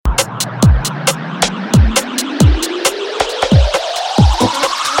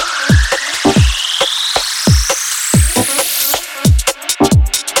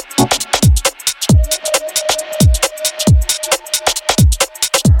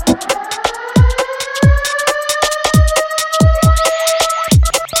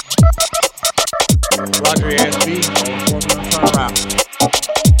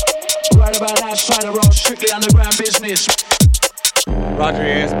business. Roger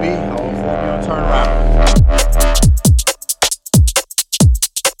ASB, I will inform you on turnaround.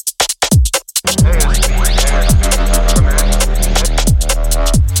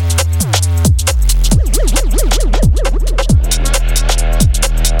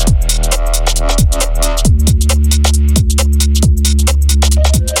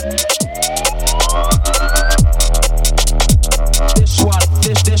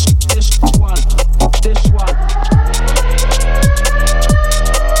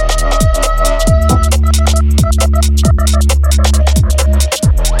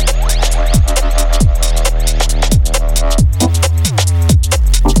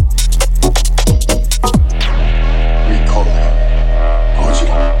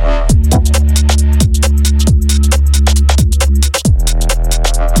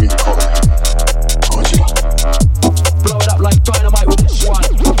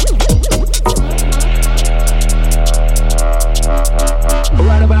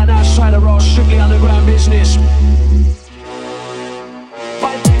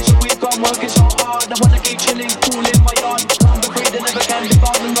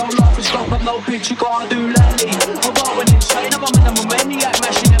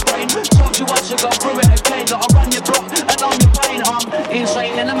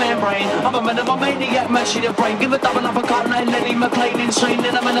 Insane in the membrane. I'm a minimum maniac, man, she the brain. Give a double uppercut like Lenny McLean. Insane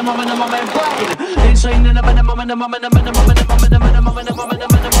in the minimum membrane. Insane in the minimum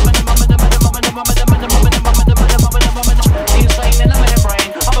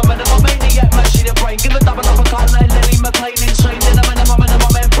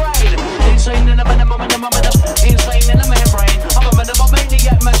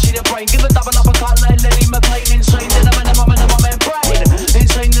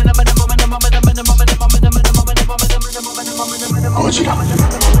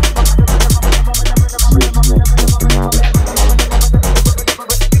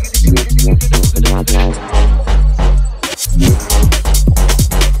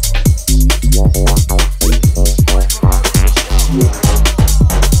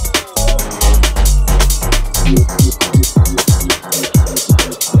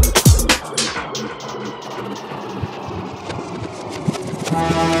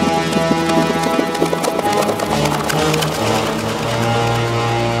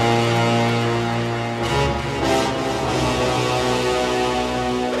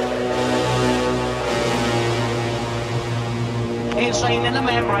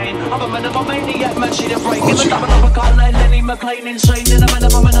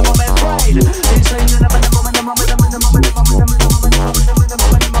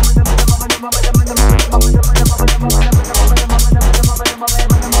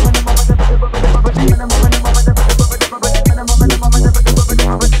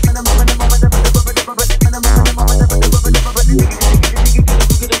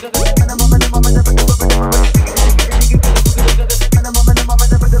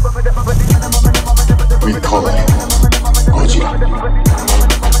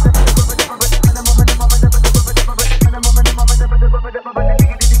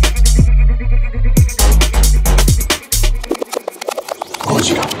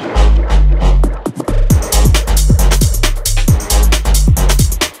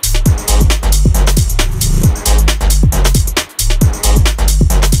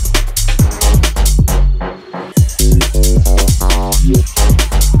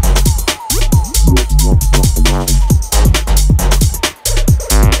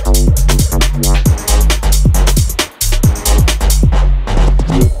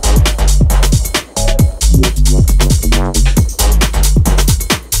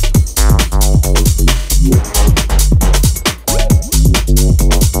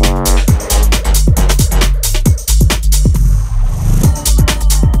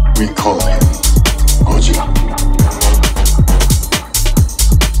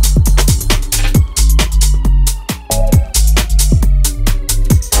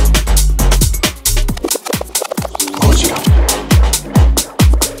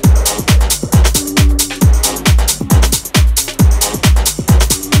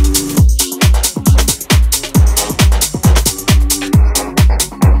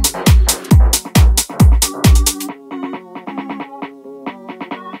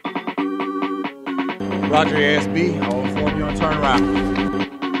Roger ASB, I will inform you on turnaround.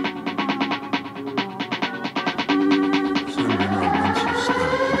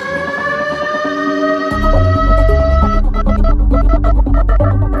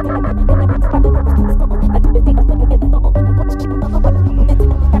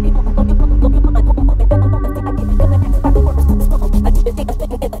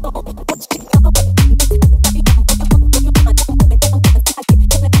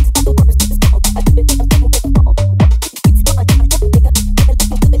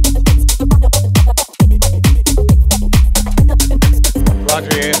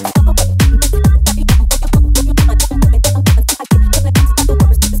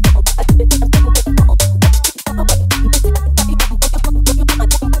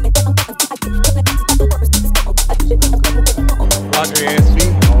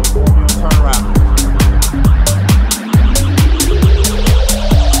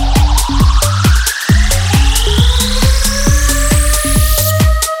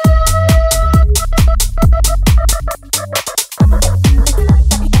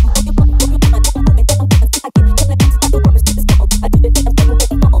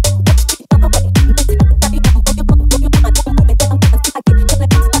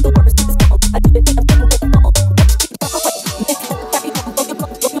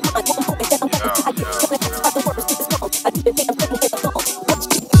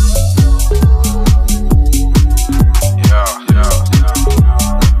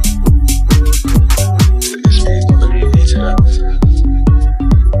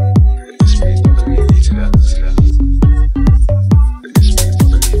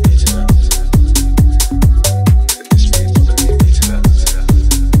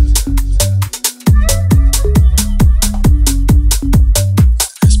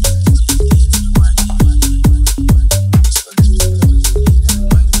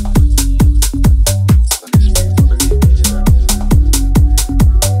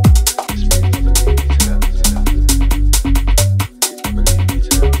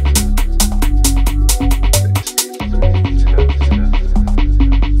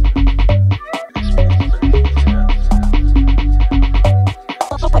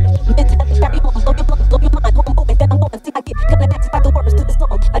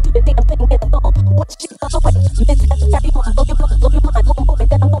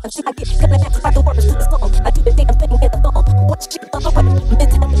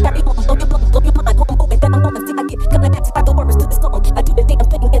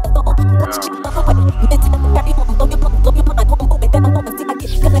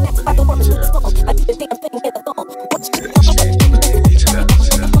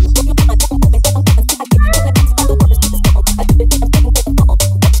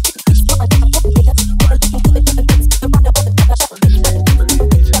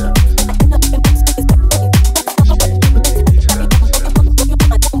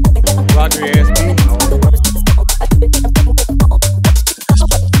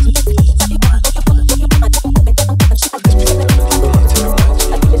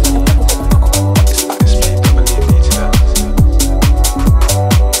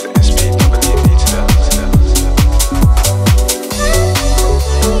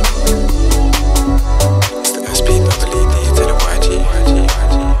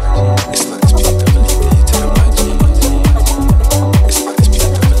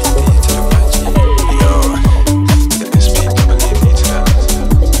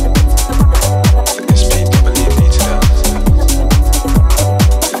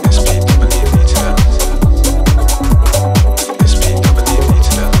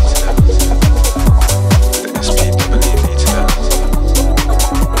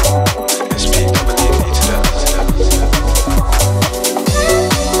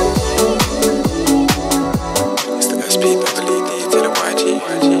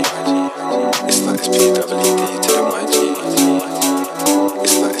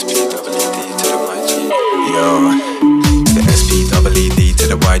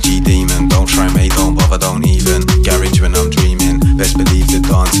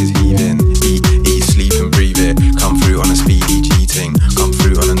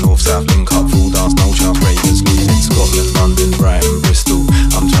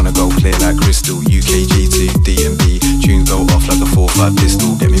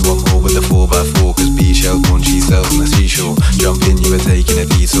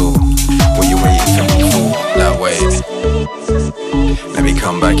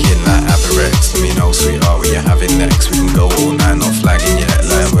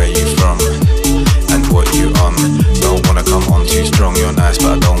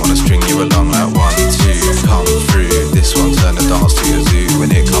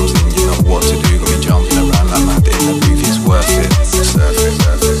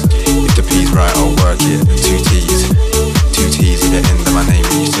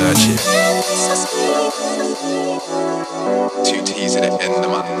 Two T's at the end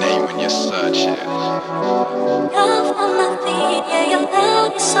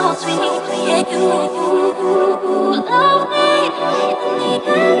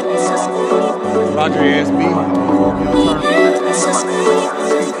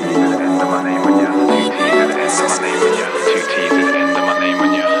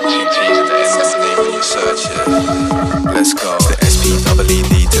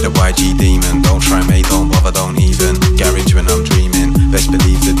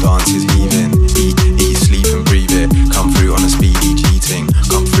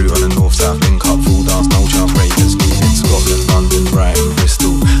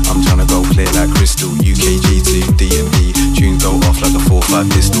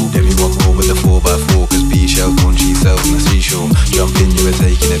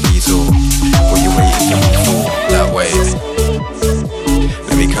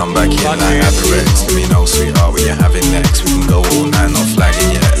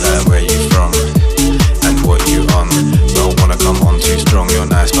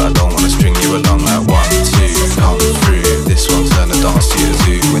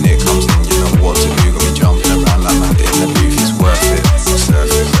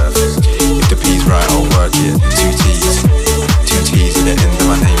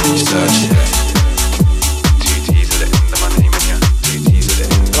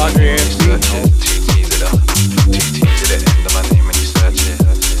of my name when you search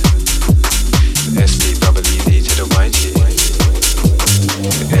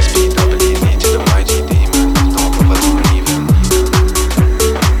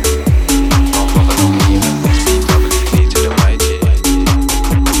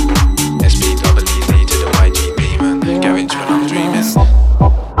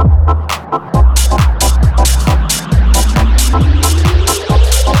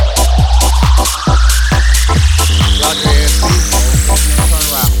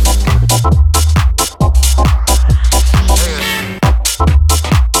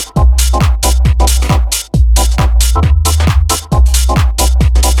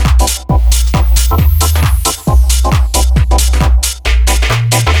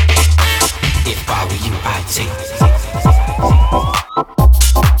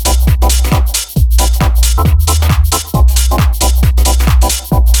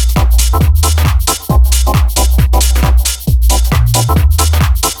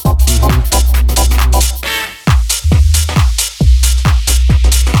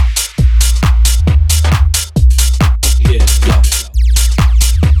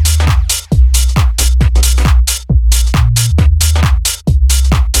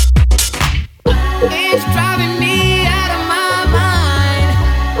It's driving me out of my mind.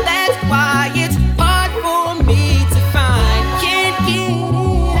 That's why it's hard for me to find. Can't get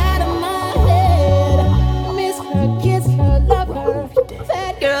it out of my head. Miss her, kiss her, love her.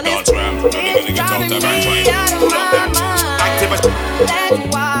 That girl is driving me out of my mind. That's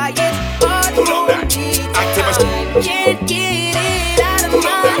why it's hard for me to find. Can't get it out of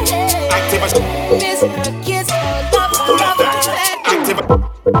my head. Miss her, kiss her, love her. That girl.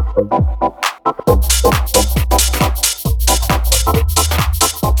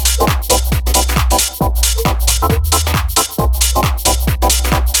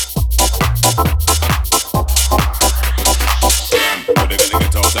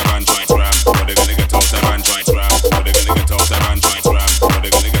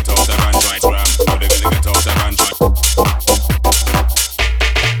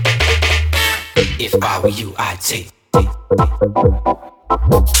 If I were you, I'd take.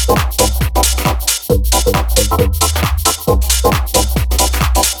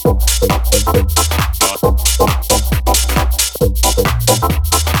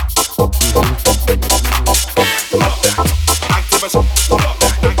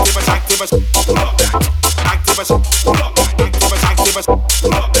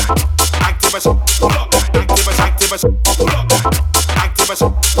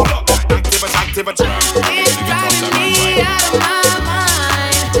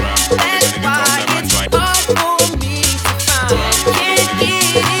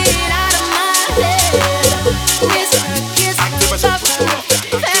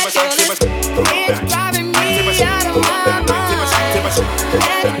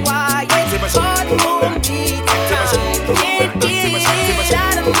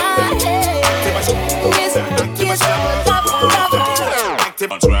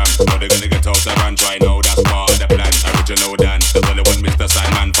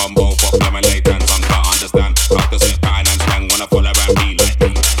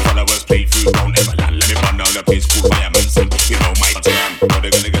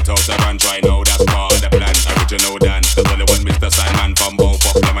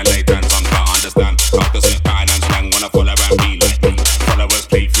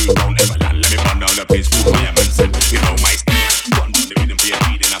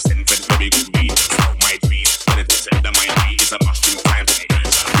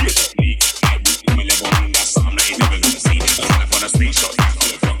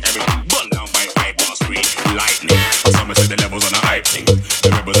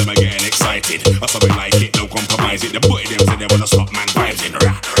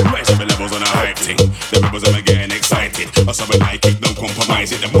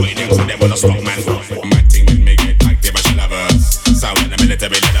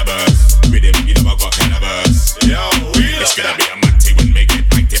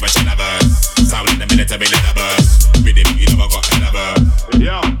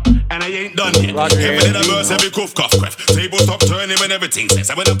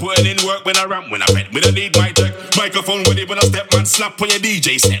 When I'm putting in work, when I rap, when I pet, we don't need my tech. Microphone with it when I step, man, slap on your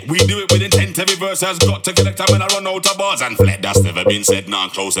DJ set. We do it with intent, every verse has got to connect. When I run out of bars and fled, that's never been said.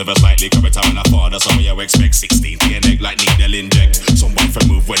 Non-close, ever slightly correct. I'm a father, so you expect 16 to your neck like needle inject. Someone for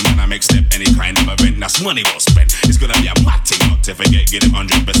move when I make step, any kind of event, that's money well spent. It's gonna be a mad thing, not to forget, get him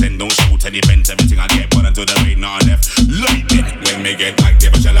 100%. Don't shoot any vent, everything I get, but until the rain not on left. Lightning, when me get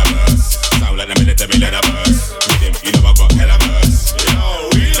active, I shall have verse. Sound like the military leather verse. With him, you know I got hella verse.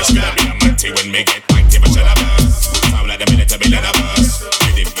 It's gonna be a mad thing when me get active, I shall have verse. Sound like the military leather verse.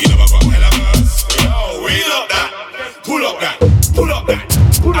 With him, you know I got hella verse. Wheel up that, pull up that, pull up that.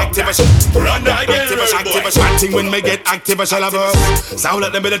 Activation, run that again. Activation, acting when me get active, I shall have verse. Sound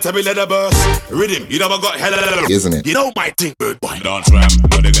like the military leather verse. Rhythm, you know I got hella, isn't it? You know my thing, bird boy. Don't ram,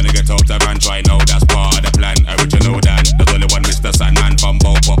 but they're gonna get out of hand right now. That's part of the plan. Original Dan, there's only one Mr. Sandman from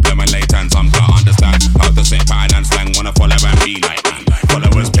both of them and late and some can't understand how to set pattern and slang. Wanna follow and be like man.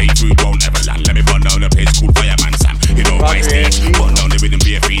 Followers pay through, won't ever land. Let me burn down the place called Fireman Sam. You know my stage, burn down the rhythm,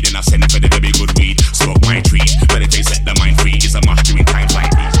 be a feed, and I send for the very good weed. Smoke my tree, meditate, set the mind free. It's a must during times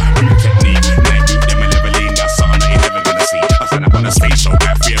like these. New technique, night do them and leveling. That's something that you're never gonna see. I stand up on the stage show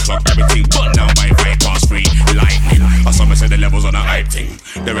at 3 o'clock, everything burn down by 3. Lightning, I saw me say the levels on the hype thing.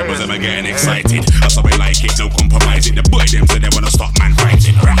 The rebels them are getting excited. I saw me like it, no compromising. The boy them say they wanna stop man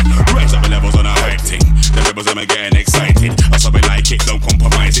fighting. Rise up the levels on the hype thing. The rebels them are getting excited. I saw me like it, no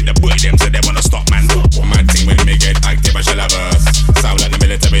compromising. The boy them say they wanna stop man. Mad thing when me get active, I shall have verse. Sound like the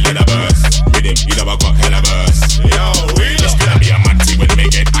military leather verse. With him, you know I got hella verse. Yo, it's gonna be a mad thing when me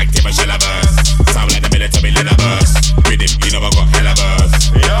get active, I shall have verse. Sound like the military leather verse. With him, you know I got hella verse.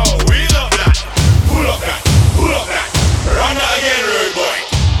 Yo, we love that. Pull up that, pull up that. Run that again, rude boy.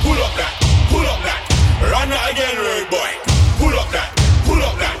 Pull up that, pull up that.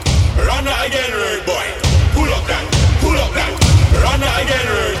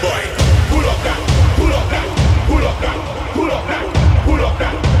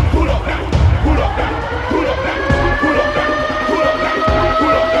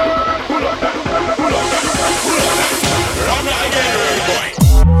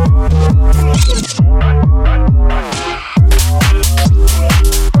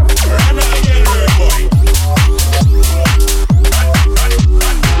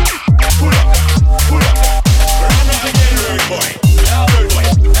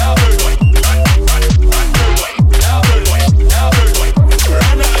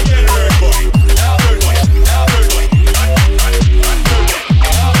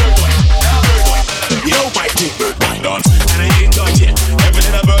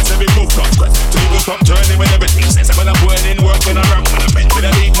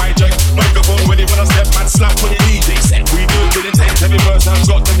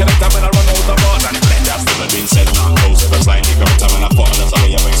 start to connect when I run out the bars. And then that's never been said, not close. If it's like you come time when I fall, that's all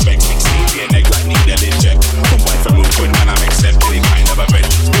you expect. 16 be an egg like need a check. From wife and move when I'm accepted, any kind of event.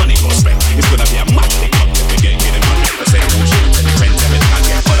 Money no spend. It's gonna be a mad thing. If you get me the 100% bullshit. Friends and it can't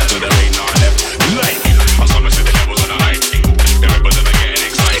get followed to the rain or left. Like it. I'm sorry to the levels on the high thing. Everybody's gonna get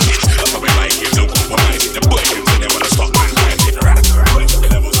excited. That's how we like it. No compromise. The boy can say they wanna stop man. The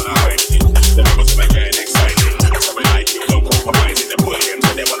levels on the high thing. The levels gonna get excited. That's how we like it. No compromise. The boy can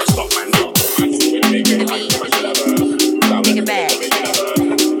say they wanna stop man. Take it back to the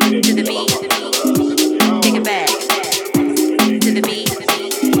beat. Take it back to the beat.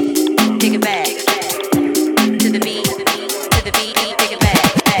 Take it back to the beat. To the beat. Take it back.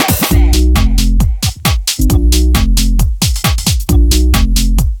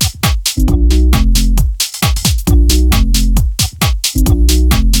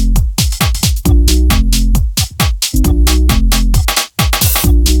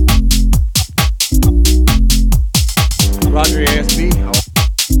 Roger ASB.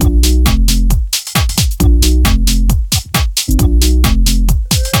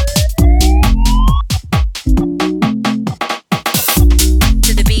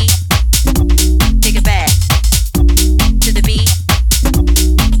 To the beat. Take it back to the beat.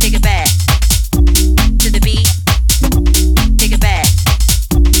 Take it back to the beat. Take it back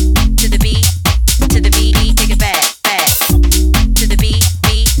to the beat. To the beat. Take it back. To the beat.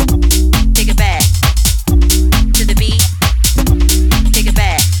 Take it back to the beat. Take it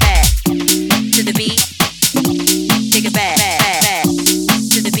back to the beat. Take it back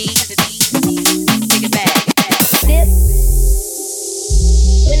to the beat. Take it back. Sip.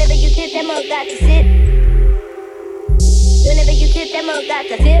 Whenever you tip, that mug got to sip. Whenever you tip, that mug got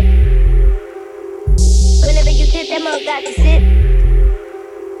to sip. Whenever you tip, that mug got to sip.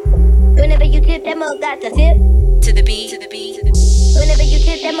 Whenever you tip, that mug got to sip. To the beat. To the beat. Whenever you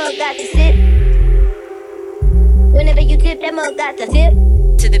tip, that mug got to sip. Whenever you tip, that mug got to sip.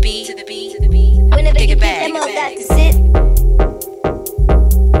 To the beat. To the beat. To the beat. Whenever Take you it tip, back. that mug got to sit.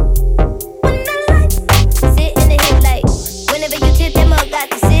 Sit in the hip light. Whenever you tip, that mug got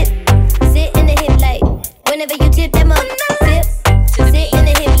to sit. Sit in the hip light. Whenever you tip, that mug sip. Sit in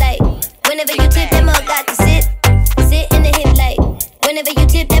the hip light. Whenever you tip, that mug got to sit. Sit in the hip light. Whenever you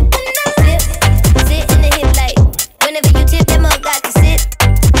tip, that sip. Sit in the hip light. Whenever you tip, that mug got to sit.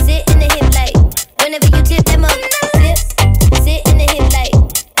 Sit in the hip light. Whenever you tip, that mug sip. Sit in the hip light.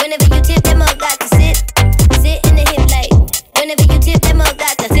 Whenever you tip, that mug got to sit. Sit in the hip light. Whenever you tip, that mug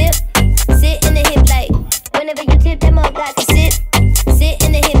got to sip. Sit in the hip light. Whenever you tip, that mug got to sit. Sit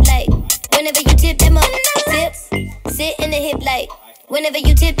in the hip light. Whenever you tip, that mug sip. Sit in the hip light. Whenever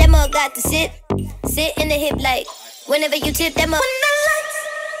you tip, that mug got to sit. Sit in the hip light. Whenever you tip, that mug.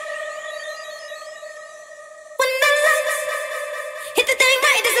 When the lights hit the thing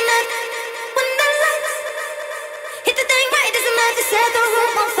right as enough. When the lights hit the thing right as enough to set the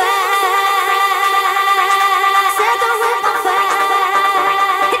room on fire. Set the room on fire.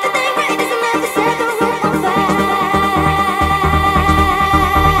 Hit the thing right as enough to set the room on fire.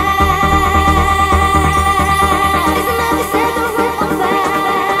 Is enough to set the room on fire.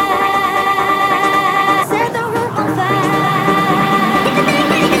 Set the room on fire. Hit the thing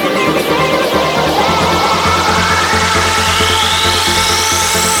right as enough to set the room on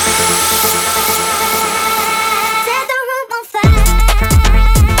Set the room on fire.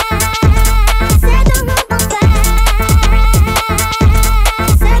 Set the room on fire.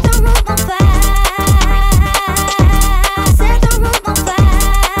 Set the room on fire. Set the room on fire.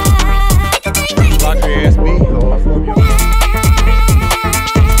 Roger ASB.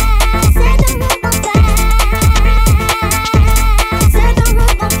 Set the room on fire. Set the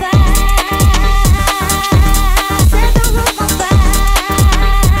room on fire. Set the room on fire.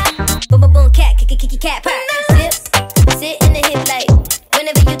 Boom boom boom cat, kick kick cat pop. Sip, sit in the hip light.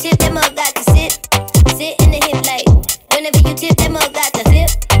 Whenever you tip, that mug got to sit. Sit in the hip light. Whenever you tip, that mug got to sip.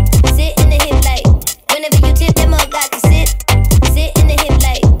 Sit in the hip light. Whenever you tip, that mug got to sit. Sit in the hip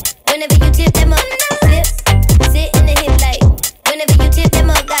light. Whenever you tip, that mug sip. Sit in the hip light. Whenever you tip, that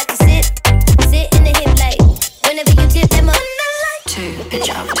mug got to sit. Sit in the hip light. Whenever you tip, that mug. 2, pitch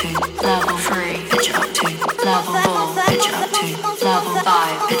up to level 3, pitch up to level 4, pitch up to level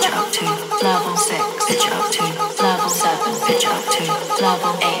 5, pitch up to level 6, pitch up to level 7, pitch up to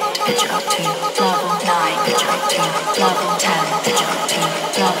level 8, pitch up to level 9, pitch up to level 10, pitch up to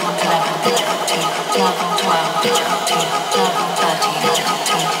level 11, pitch up to level 12, pitch up to level 13, pitch up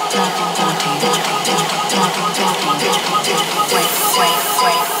to level 14, pitch up to level 15, pitch up to wait,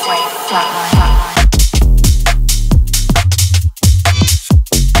 flatline.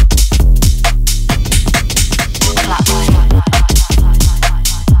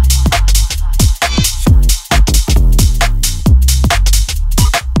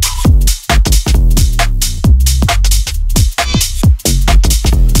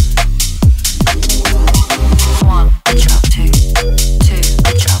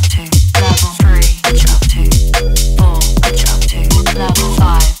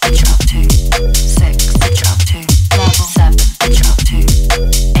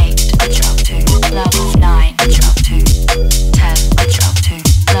 level 9, pitch up to 10, pitch up to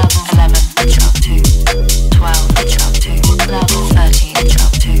level 11, pitch up to 12, pitch up to level 13, pitch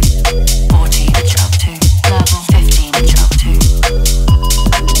up to 14, pitch up to level 15, pitch up to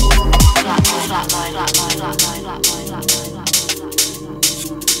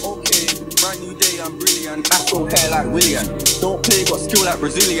Okay, brand new day, I'm brilliant. Afro hair like William. Don't play, got skill like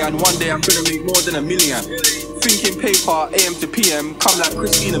Brazilian. One day I'm gonna make more than $1 million. Thinking paper, AM to PM, come like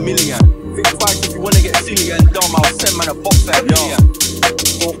Christina Million. Think twice if you wanna get silly and dumb, I'll send man a box like Million.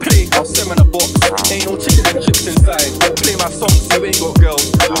 Don't play, I'll send man a box. Ain't no chicken and chips inside. Don't play my songs, you ain't got girls.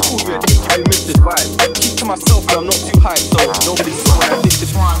 I'll call you a dick if you miss this vibe. Keep to myself and I'm not too hyped, so nobody saw when I did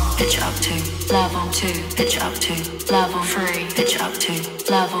this. 1, pitch up to level 2, pitch up to level 3, pitch up to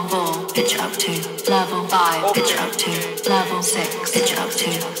level 4, pitch up to level 5, pitch up to level 6, pitch up to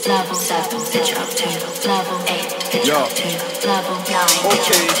level 7, pitch up to level 8, pitch up to level 9,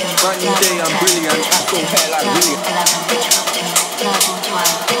 okay, brand new day, I'm brilliant. Afro hair like William. 11, pitch up to level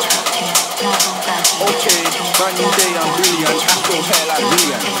 12, pitch up to level 13. Okay, brand new day, I'm brilliant. Afro hair like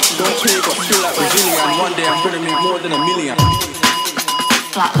William. Don't play, got skill like Brazilian. One day I'm gonna make more than $1 million.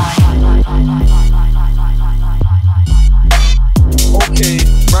 Okay,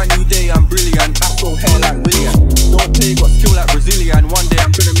 brand new day, I'm brilliant. Afro hair like William. Don't play, got skill like Brazilian. One day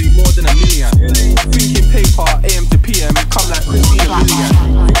I'm gonna make more than $1 million. Thinking paper, AM to PM, come like Christina Million.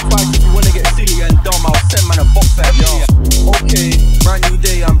 Think twice if you wanna get silly and dumb, I'll send man a box like Million. Okay, brand new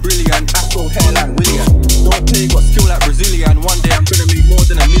day, I'm brilliant. Afro hair like William. Don't play, got skill like Brazilian. One day I'm gonna make more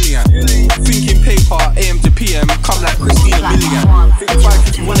than $1 million. Thinking paper, AM to PM, come like Christina Million. Think twice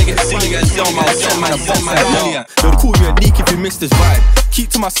if you wanna get silly and dumb, I'll send man a box like Million. Don't call you a leak if you miss this vibe.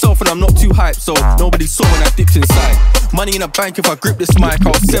 Keep to myself and I'm not too hyped, so nobody saw when I dipped inside. Money in a bank, if I grip this mic,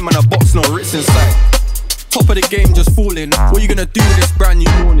 I'll send man a box, no Ritz inside. Top of the game, just falling. What you gonna do this brand new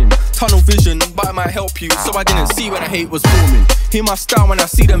morning? Tunnel vision, but it might help you, so I didn't see when the hate was forming. Hear my style when I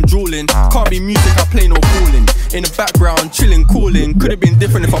see them drooling. Can't be music, I play no calling. In the background, chilling, cooling. Could've been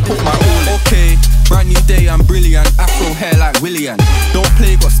different if I put my all in. Okay, brand new day, I'm brilliant. Afro hair like William. Don't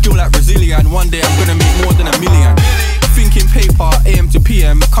play, got skill like Brazilian. One day I'm gonna make more than $1 million. Thinking paper, AM to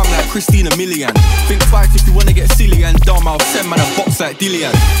PM, come like Christina Million. Think twice if you wanna get silly and dumb, I'll send man a box like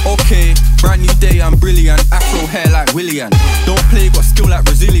Dillian. Okay, brand new day, I'm brilliant. Afro hair like William. Don't play, got skill like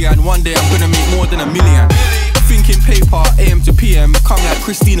Brazilian. One day I'm gonna make more than $1 million. Thinking paper, AM to PM, come like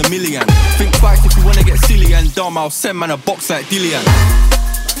Christina Million. Think twice if you wanna get silly and dumb, I'll send man a box like Dillian.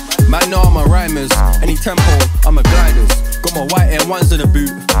 Man, know I'm a rhymers. Any tempo, I'm a gliders. Got my white M1s in the boot,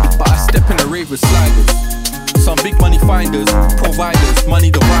 but I step in the rave with sliders. Some big money finders, providers,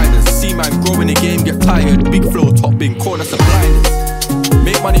 money dividers. See man grow in the game, get tired. Big flow, top bin, call us a blinders.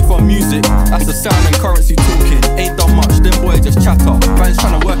 Make money from music, that's the sound and currency talking. Ain't done much, them boys just chatter. Fans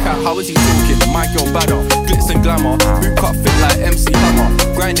trying to work out how is he talking. My girl badder, glitz and glamour. Boot cut fit like MC Hammer.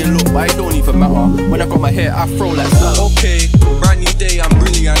 Grinding look, but it don't even matter. When I got my hair afro like that. Okay, brand new day, I'm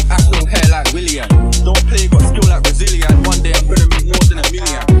brilliant. Afro hair like William. Don't play, got skill like Brazilian. One day I'm gonna make more than $1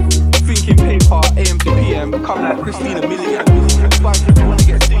 million. Thinking paper, AM to PM, come like Christina Million. Twice if you wanna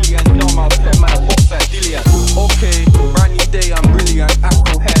get silly and dumb, I'll send man a box like Dillian. Okay, brand new day, I'm brilliant.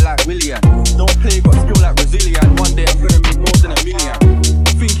 Afro hair like William. Don't play, got skill like Brazilian. One day I'm gonna make more than $1 million.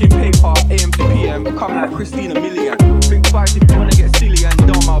 Thinking paper, AM to PM, come like Christina Million. Think twice if you wanna get silly and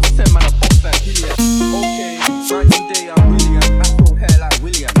dumb, I'll send man a box like Dillian. Okay, brand new day, I'm brilliant. Afro hair like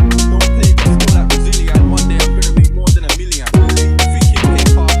William. Don't play, got skill like Brazilian. One day I'm gonna make more than $1 million. Thinking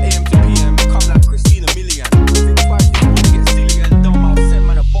paper, AM to PM, come like Christina Million. Think twice if you wanna get silly and dumb, I'll send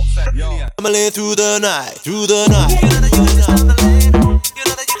man a box like Dillian. I'm gonna live through the night, through the night. You know that you can stop the lane. You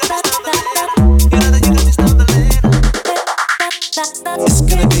know that you can stop the lane. You know that you can stop the lane. It's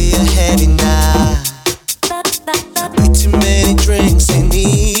gonna be a heavy night. Way too many drinks ain't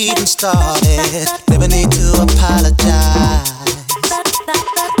even started. Never need to apologize.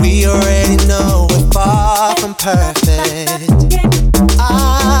 We already know we're far from perfect.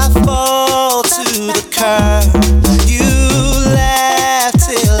 I fall to the curb. You laugh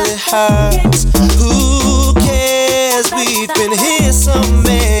till it hurts. Who cares? We've been here so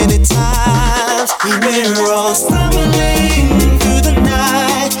many times. We're all stumbling through the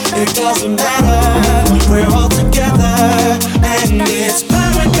night. It doesn't matter. We're all together, and it's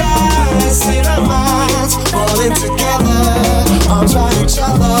paradise in our minds. Falling together, arms around each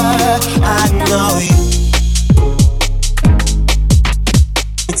other. I know you.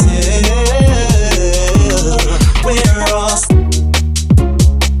 We're all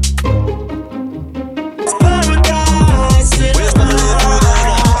paradise in our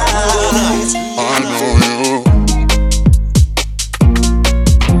minds. I know you.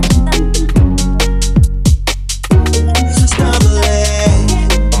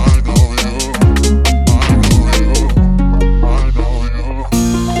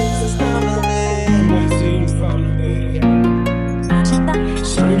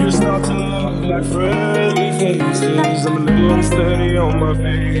 like friendly faces. I'm a little unsteady on my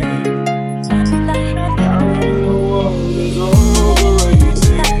feet. Down in the wall is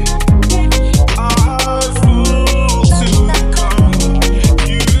overrated. I flew to the car.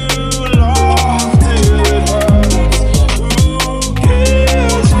 You lost it hurts. Who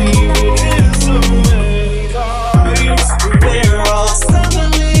cares? Leave it so many times. We're all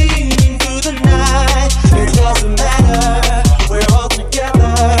stumbling through the night. It doesn't matter. We're all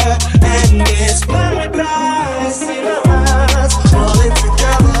together, and it's paradise in our eyes. Falling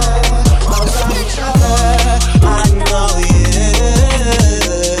together, on top of each other. I know you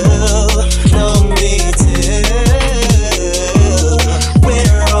know me too.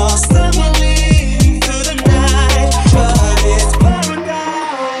 We're all stumbling through the night, but it's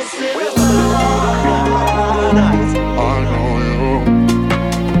paradise in our eyes. I know you.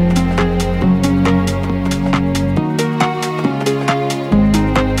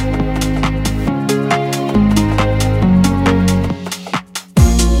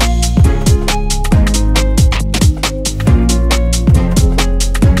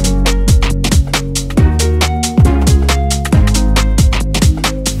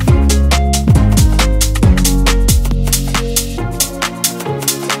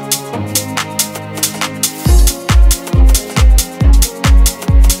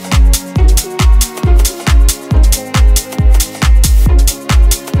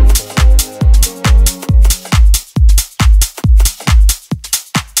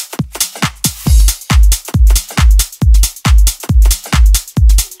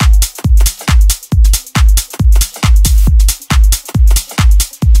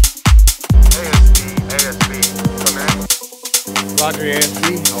 Roger ASB,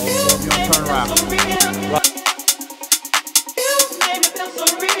 I will inform you on turn around.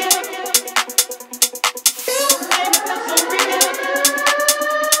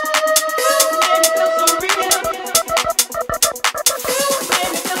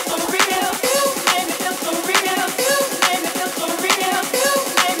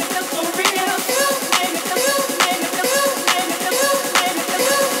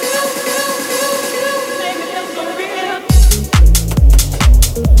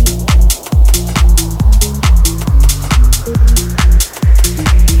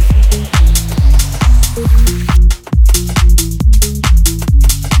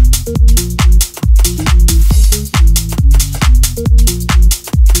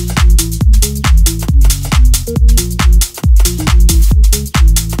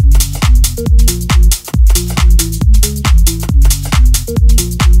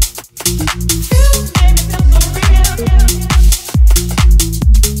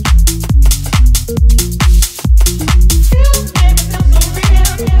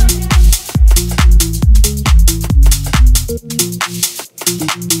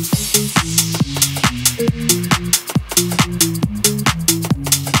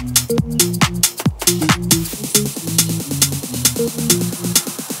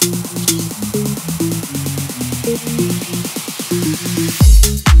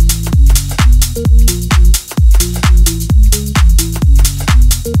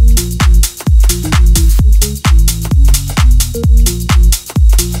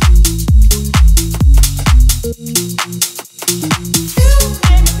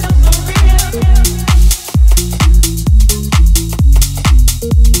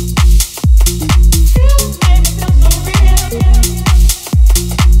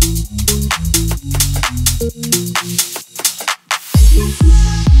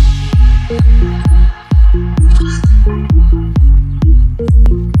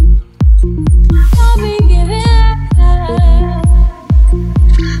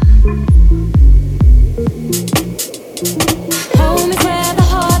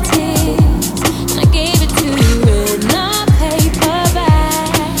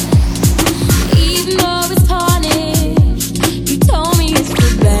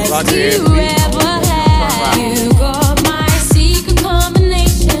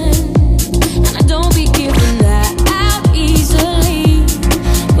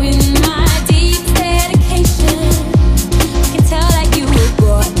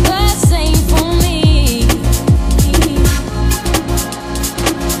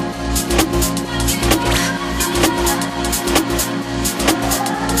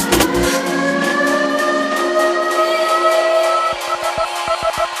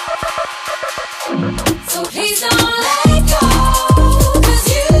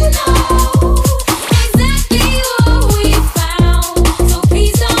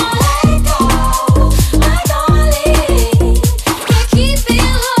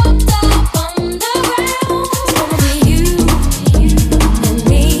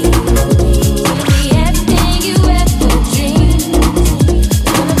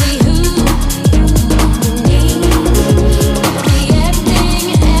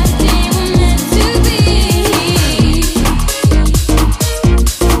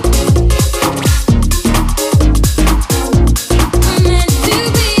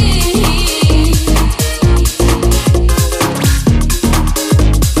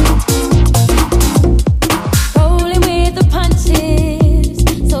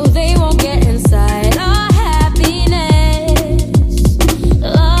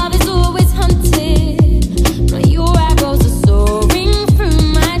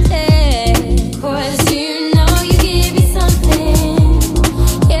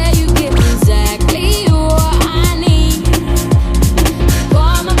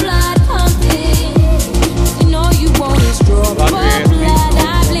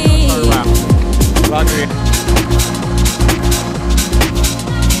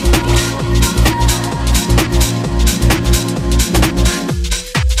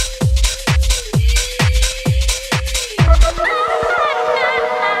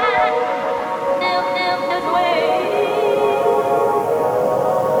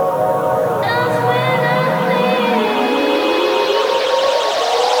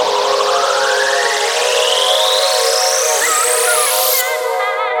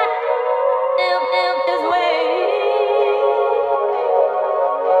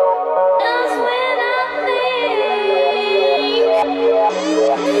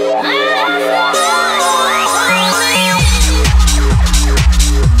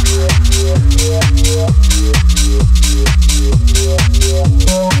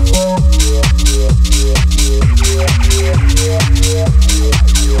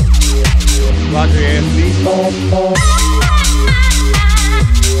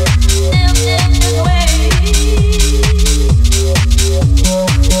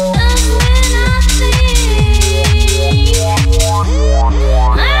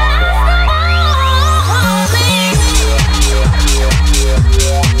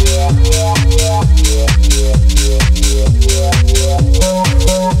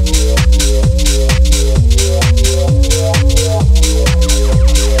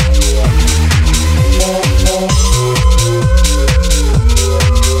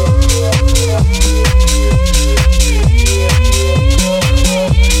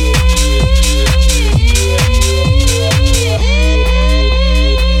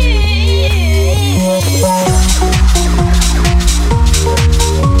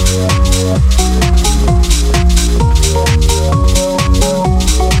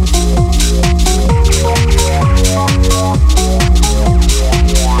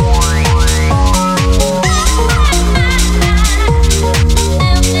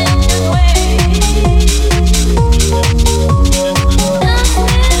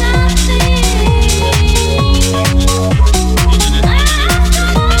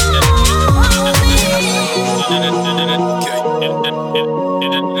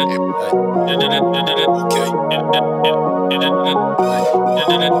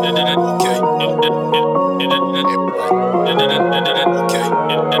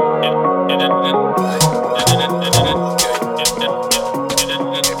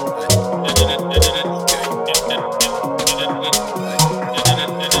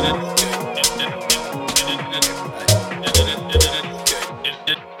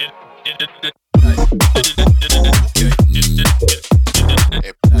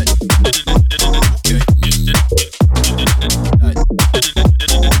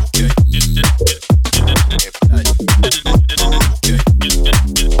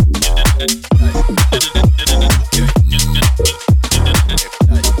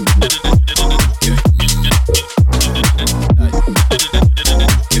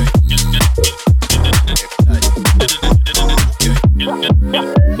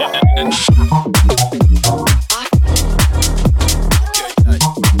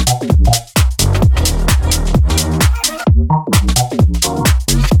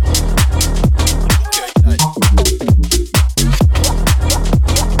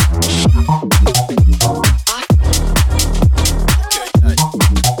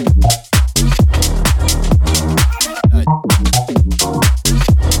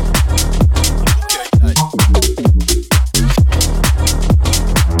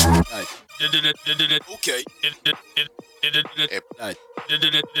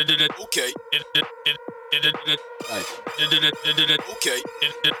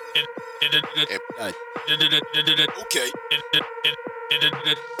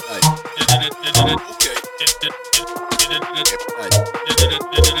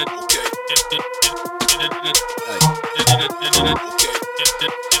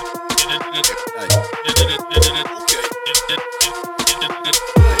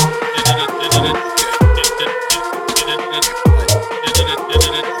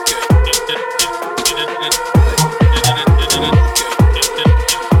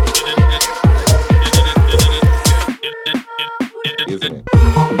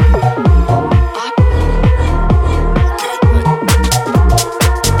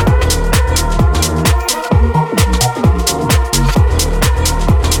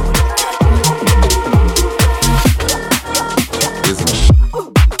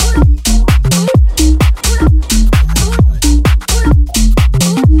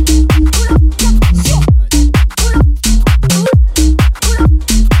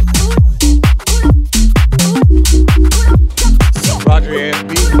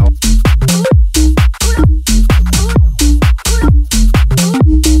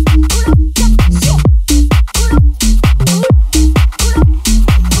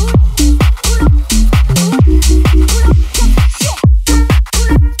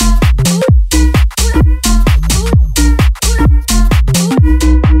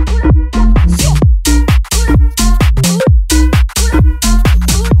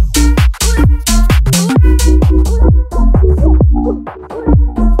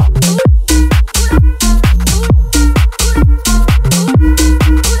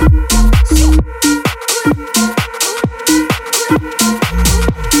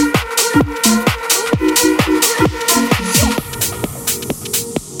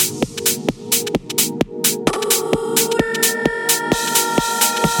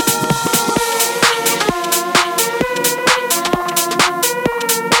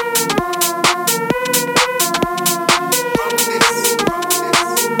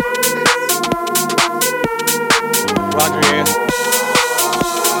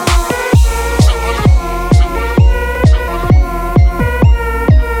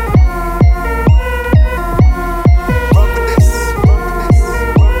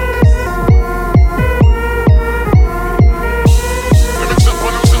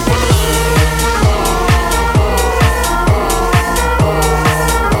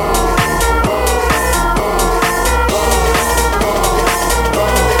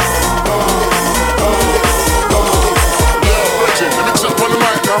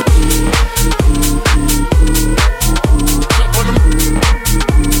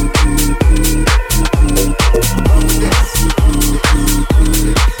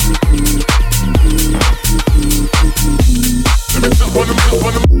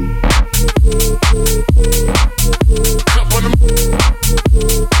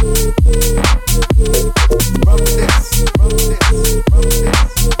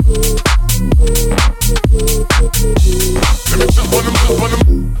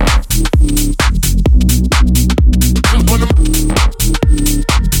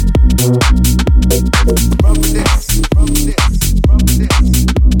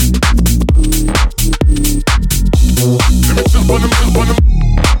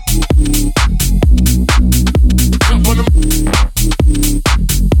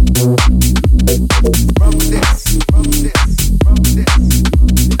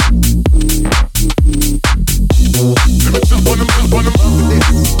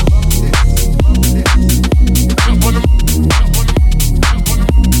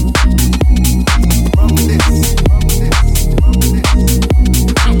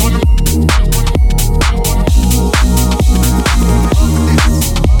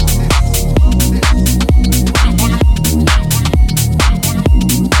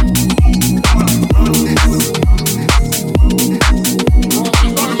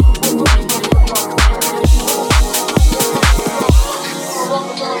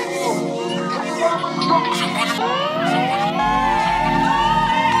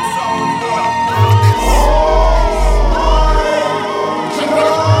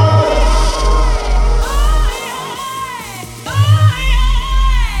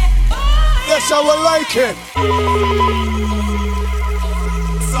 wicked.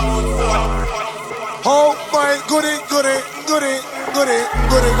 Oh my goody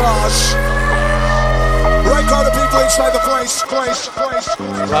gosh. Right, call the people inside the place.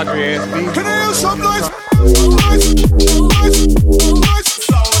 Roger ASB. Can I hear some noise?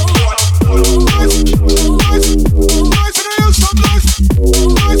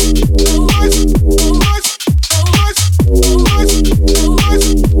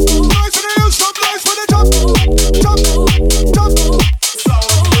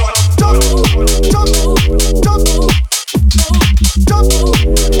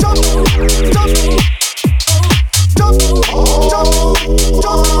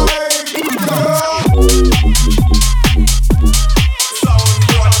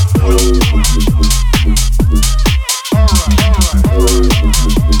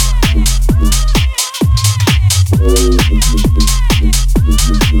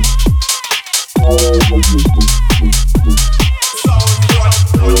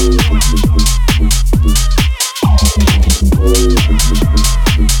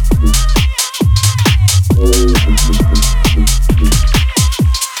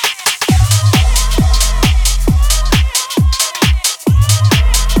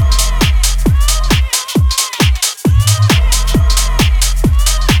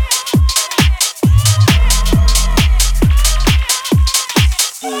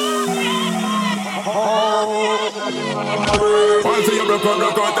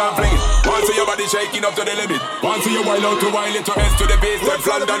 Shaking up to the limit. Once you wild out to wild it to S to the base. Then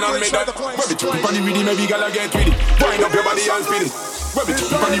London and me that. When we chop on the rhythm, maybe gala get with it. Wind up your body and spin it. When we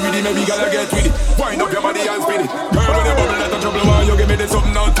chop on the rhythm, maybe gala get with it. Wind up your body and spin it. Girl, when you bubble like a trouble, why you give me this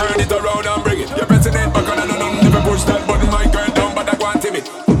something now? Turn it around and bring it. You're pressing it back on and on. Never push that button, my girl down, but I want timid.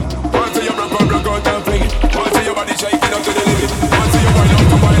 Once you rock out and fling it. Once your body shaking up to the limit. Once you wild out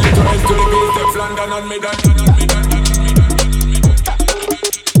to wild it to S to the base. Then London and me that.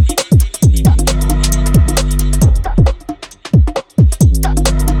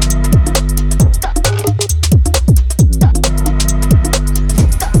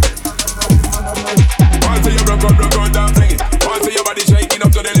 Rock out and fling it. Once your body shaking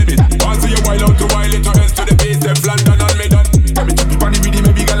up to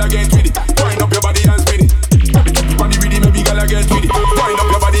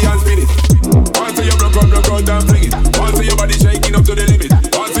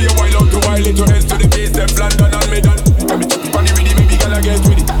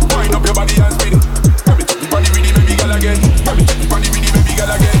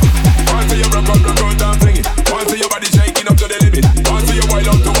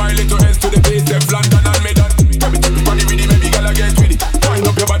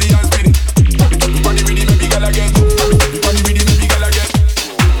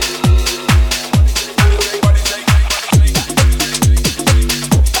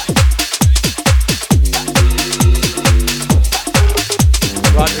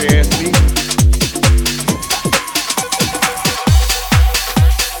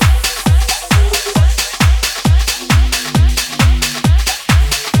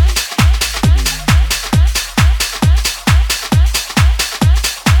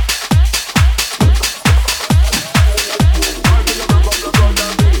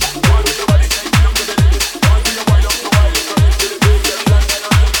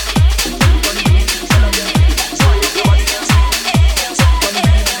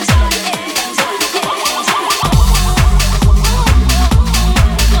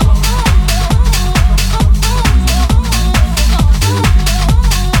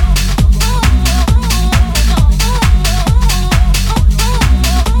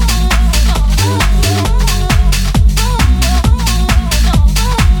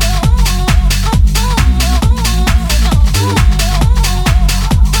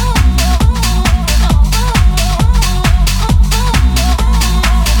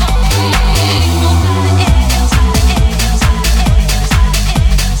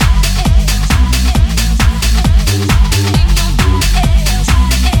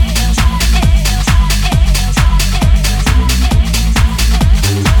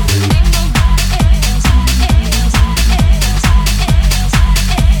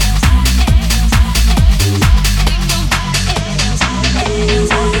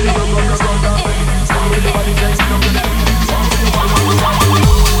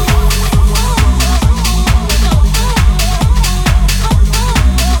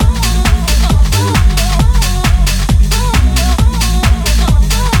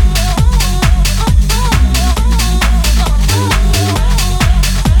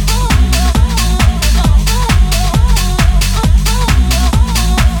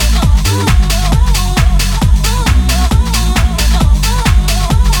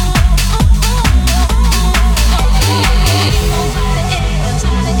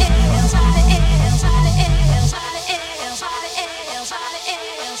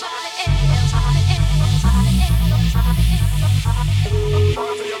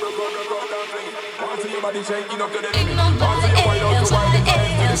body shaking up to the limit. Party the wild out to wild the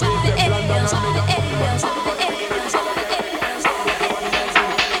vibes to the beat. Them London and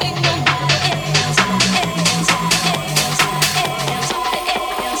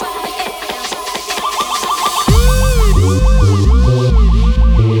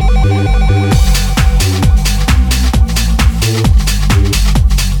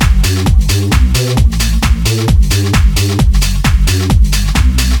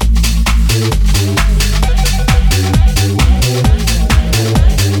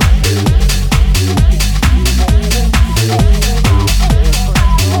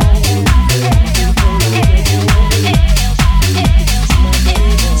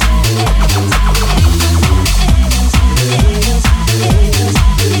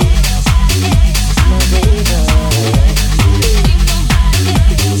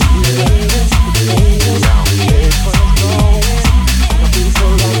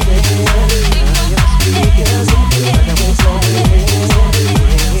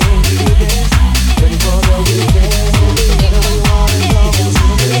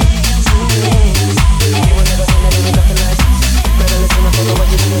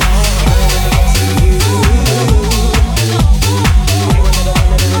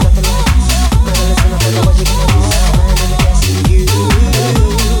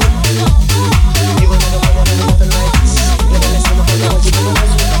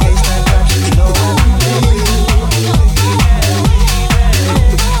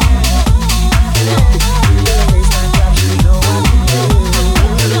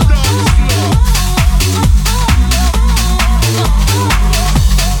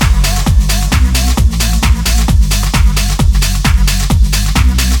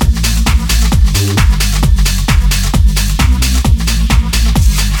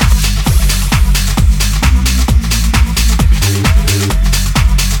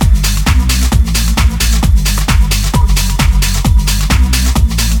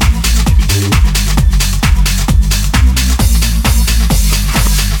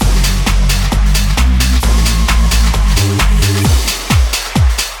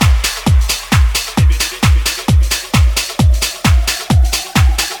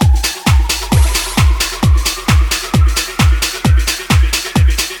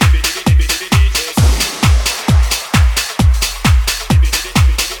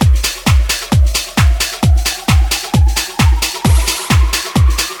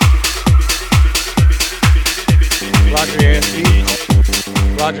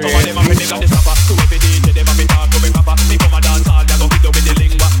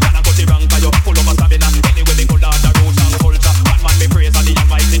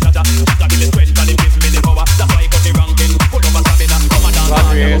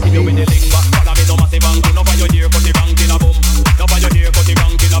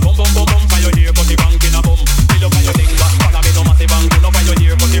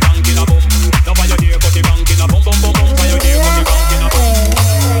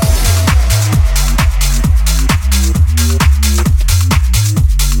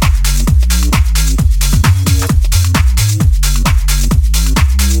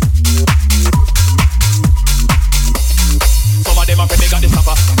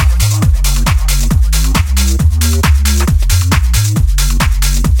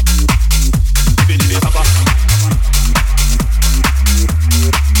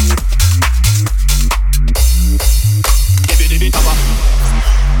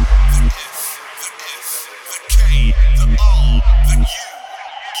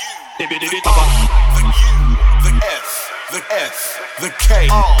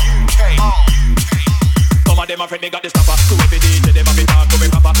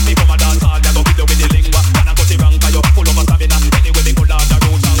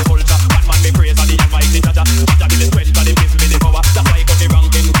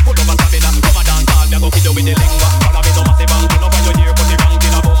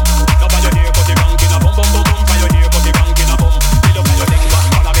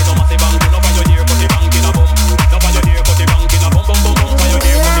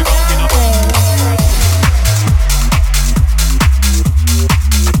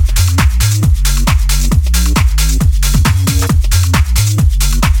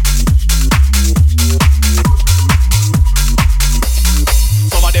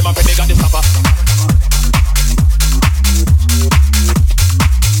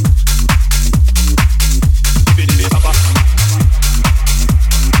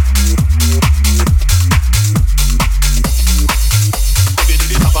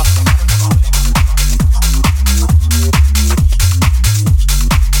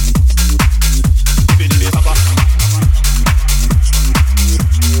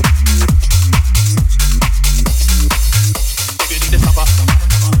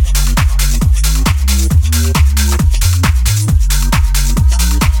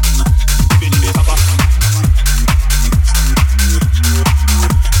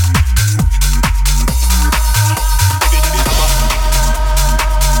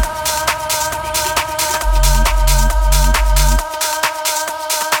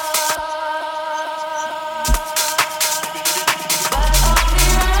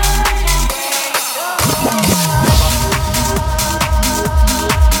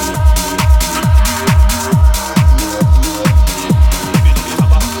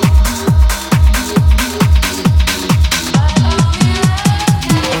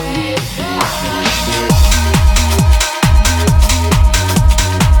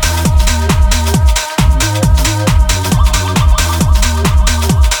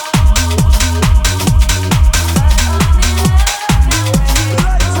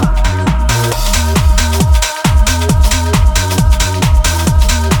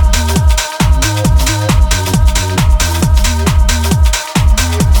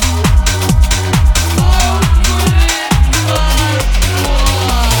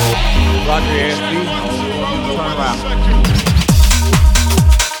Roger ASB. Turn around.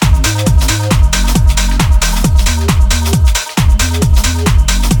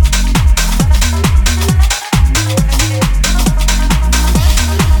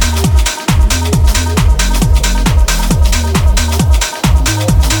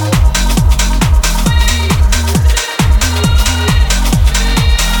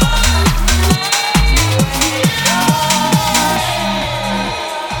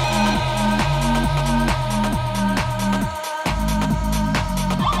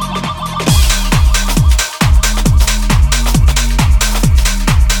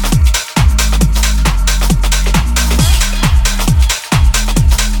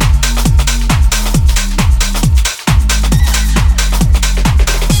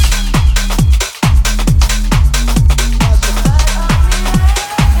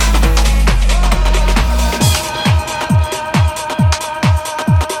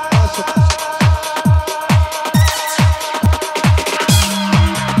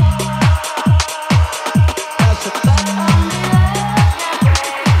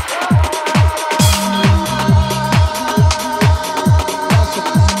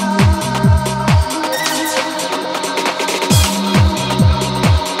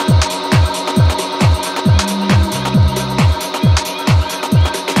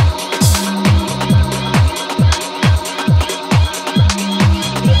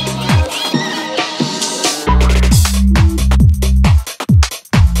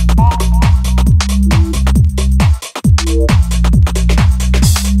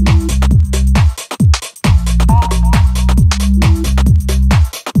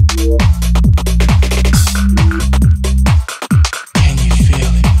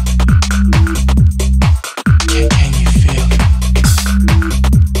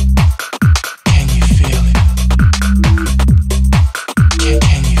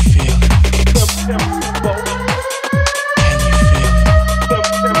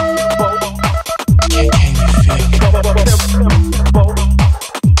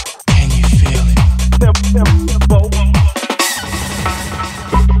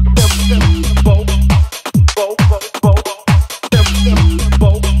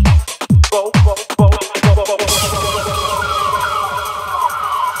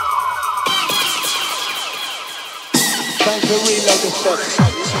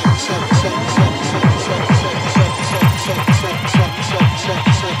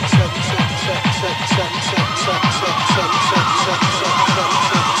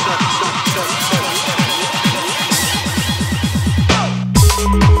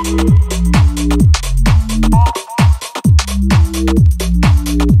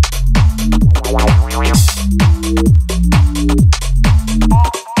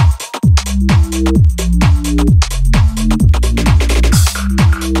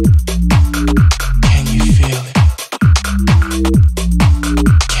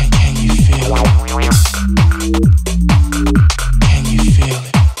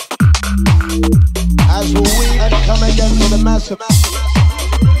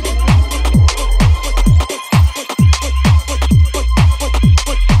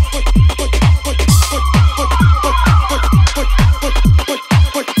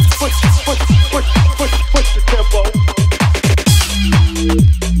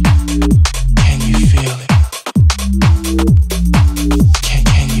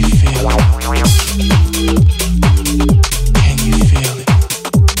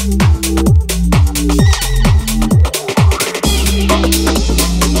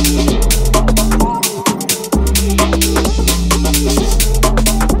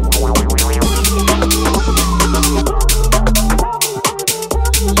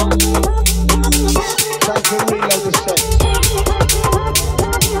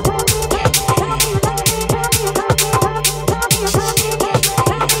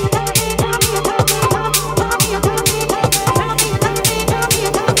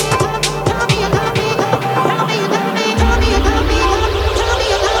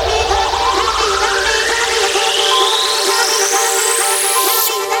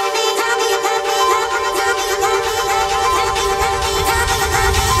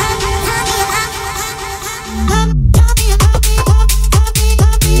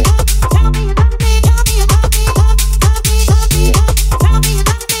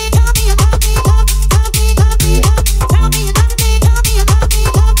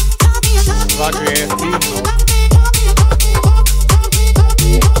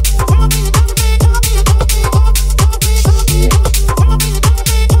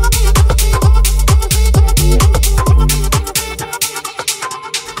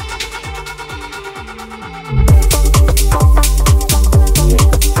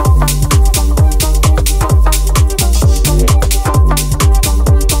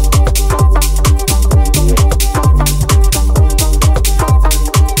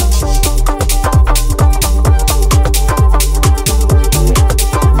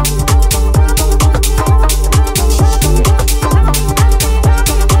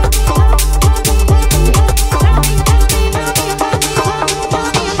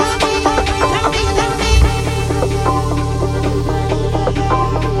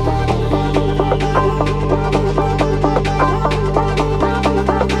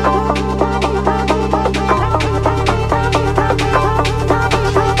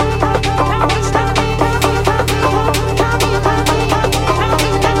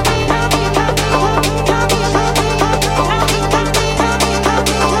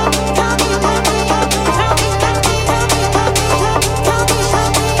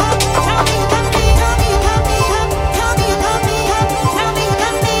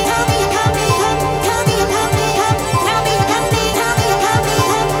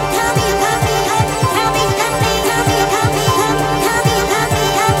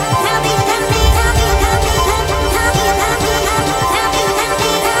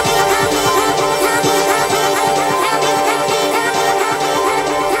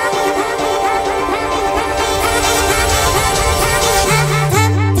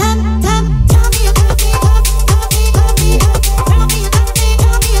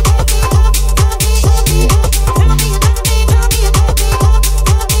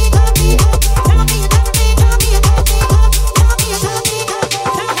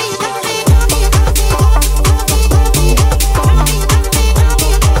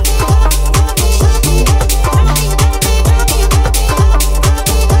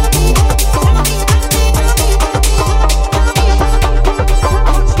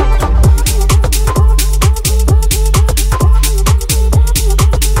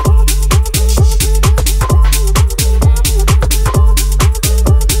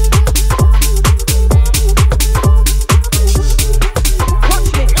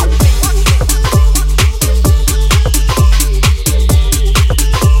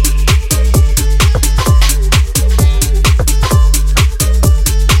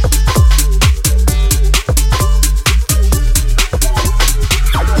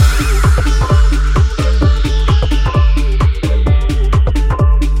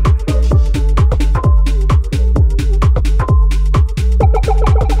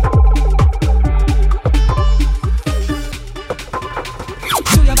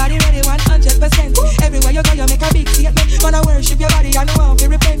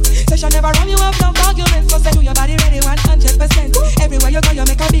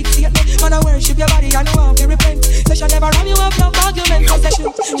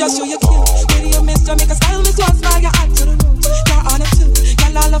 shoot. Just show you cute. With your miss Jamaica style, miss one smile, your hand to the room. You're on a two.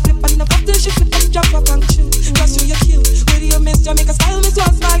 Y'all all a flip and the pop till she flip and drop up and shoot. Just show you cute. With your miss Jamaica style, miss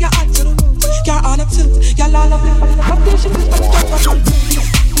one smile, your hand to the room. You're on a two. Y'all all a flip and the pop till she flip and drop up and shoot.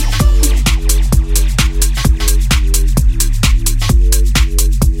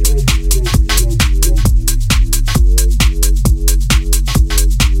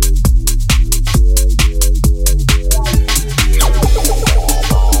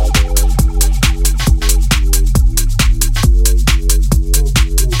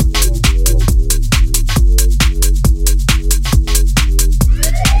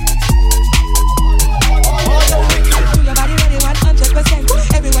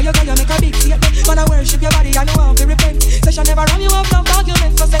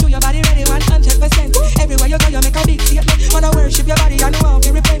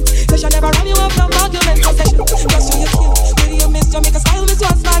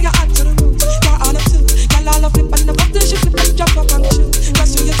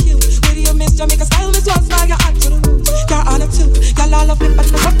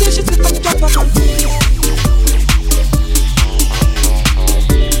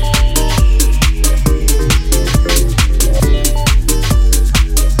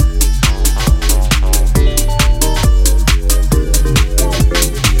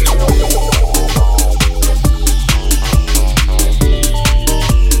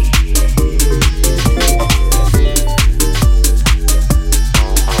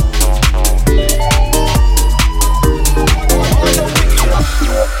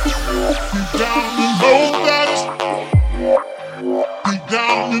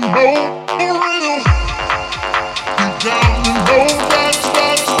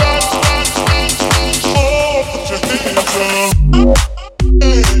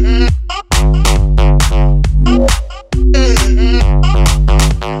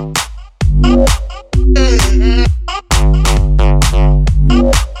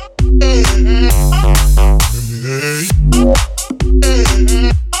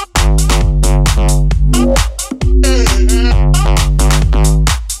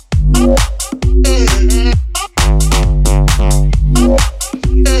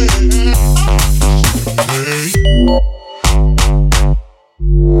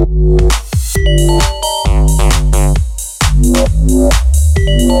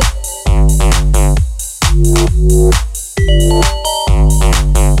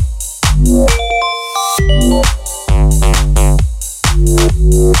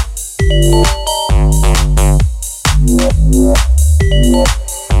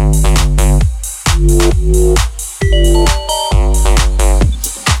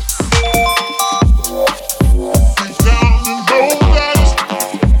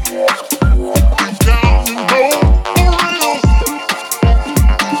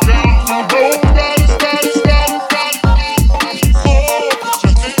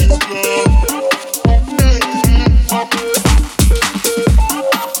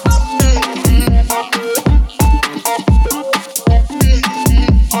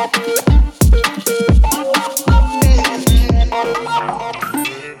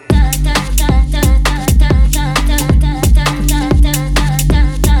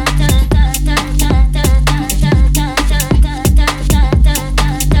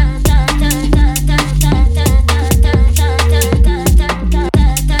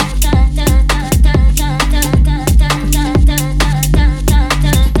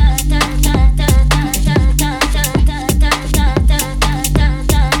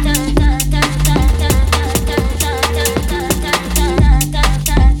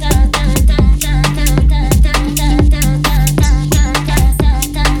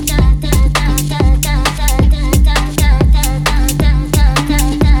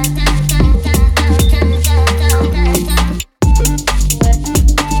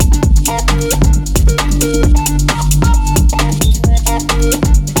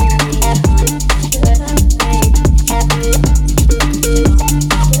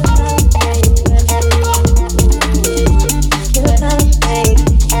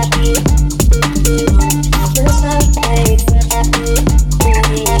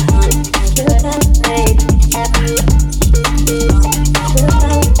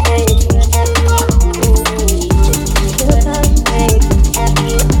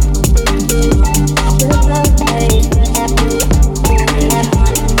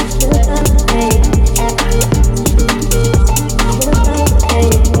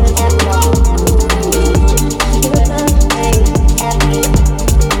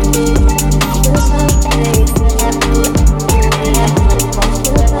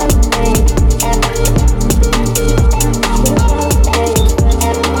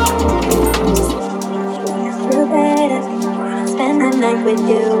 with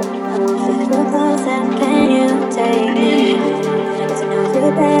you. I want to feel closer. Can you take me? I get to know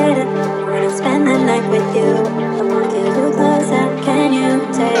you better when I spend the night with you. I want to feel closer. Can you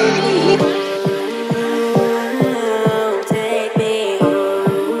take me? Take me home. Take me.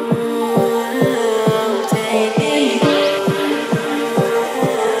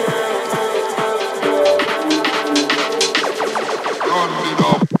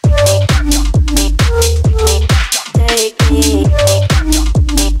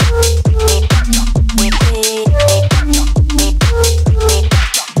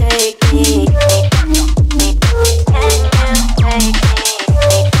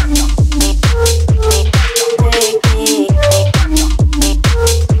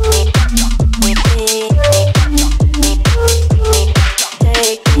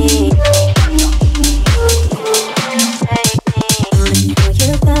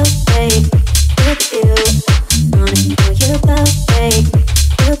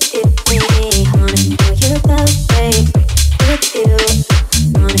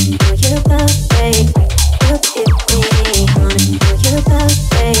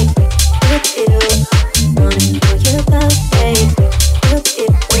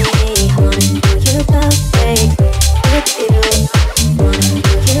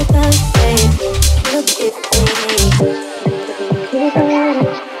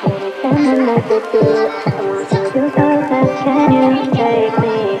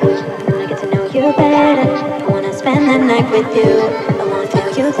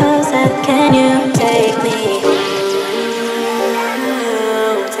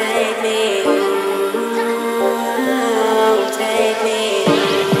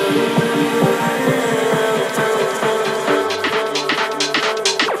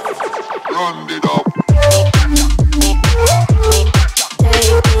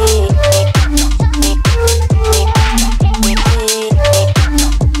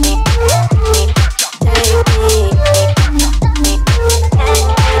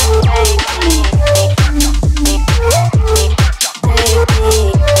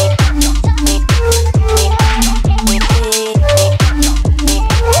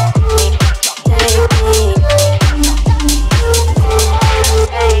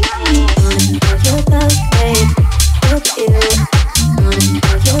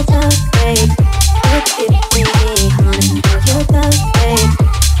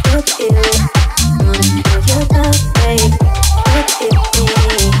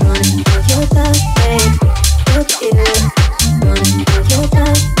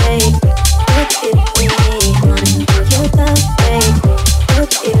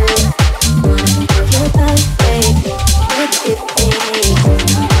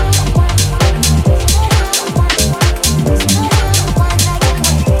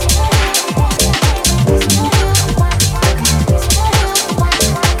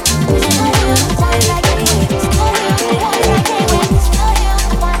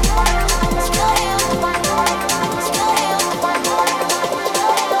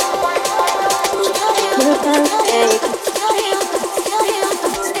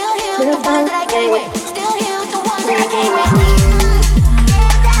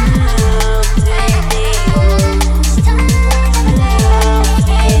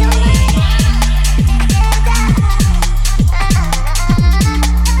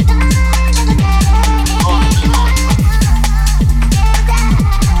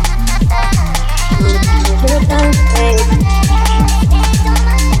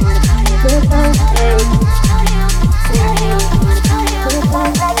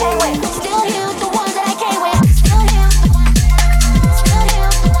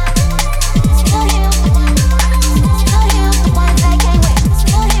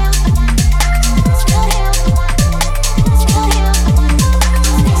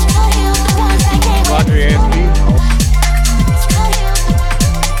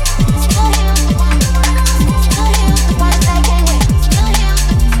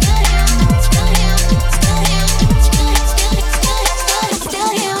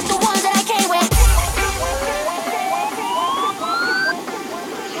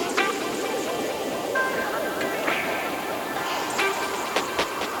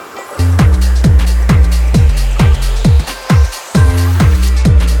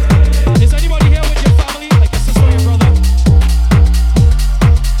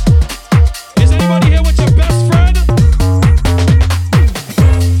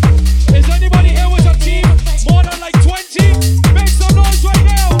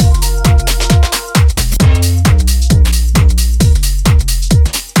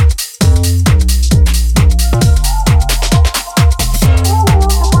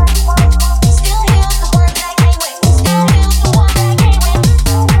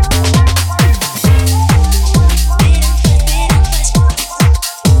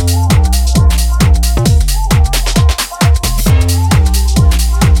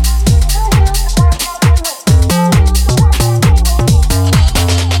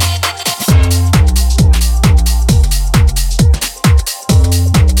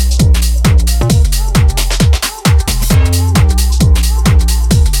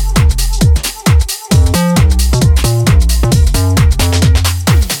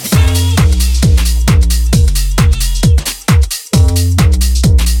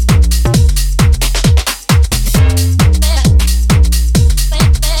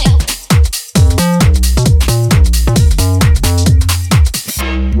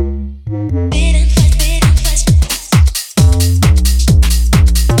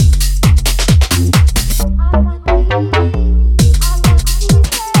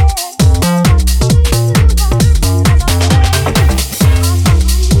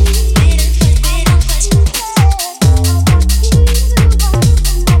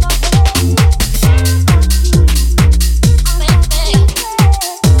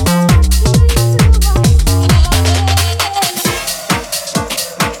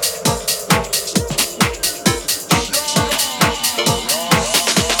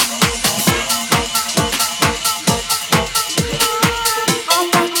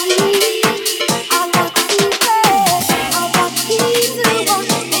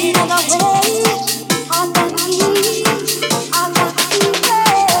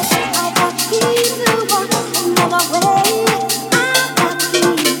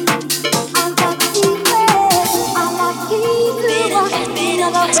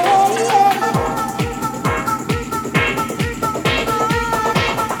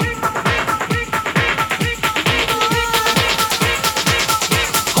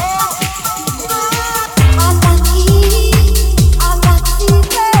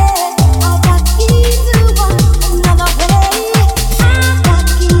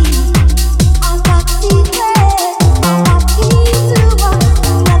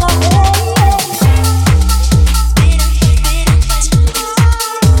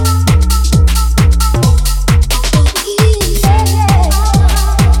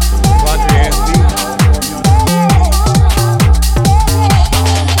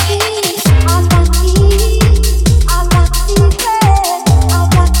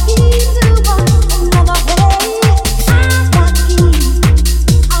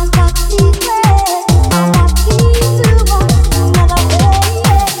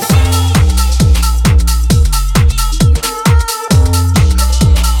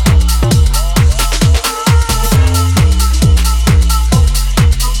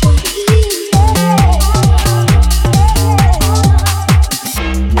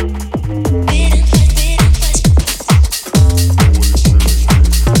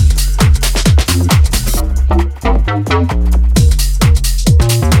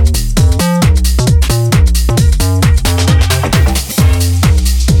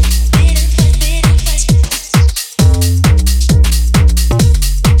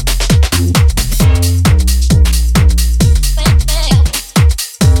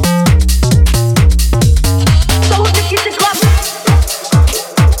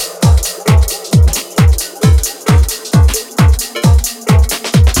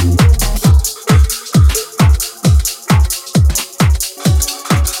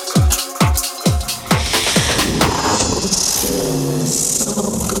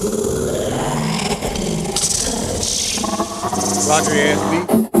 Roger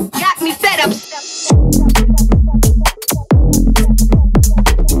ASB. Got me fed up.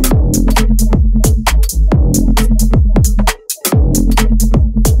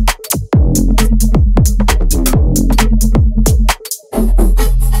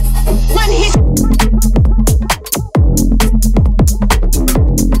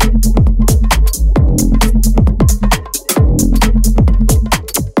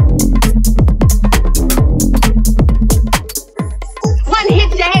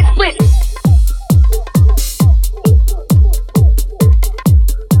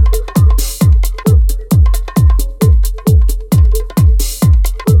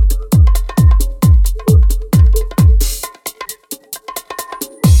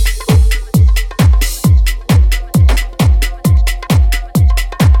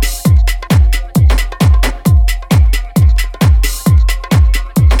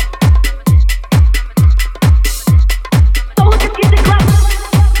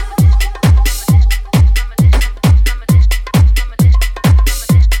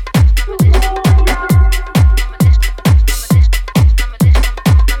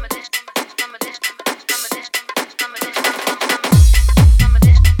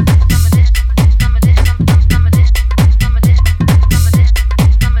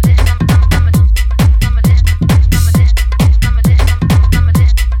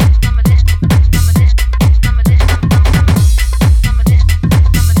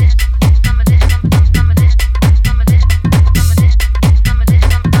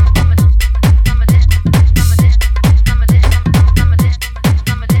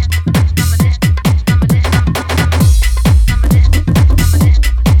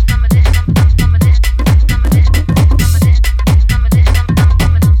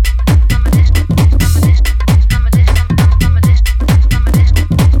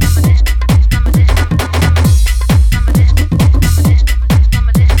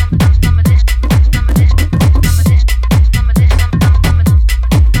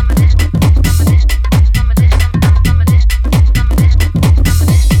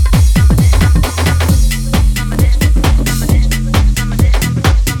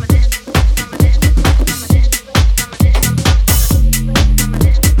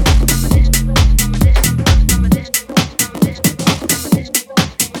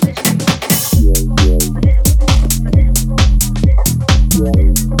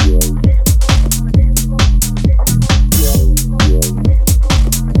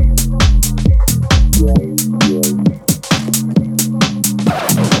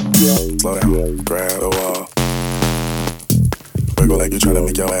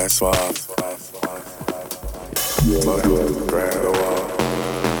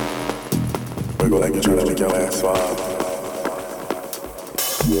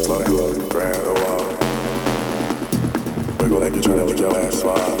 Wiggle like you're trying to make your ass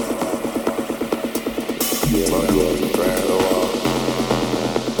swap. Slow down, grab the wall.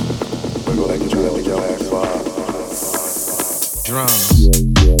 Wiggle like you're trying to make your ass swap. Drums.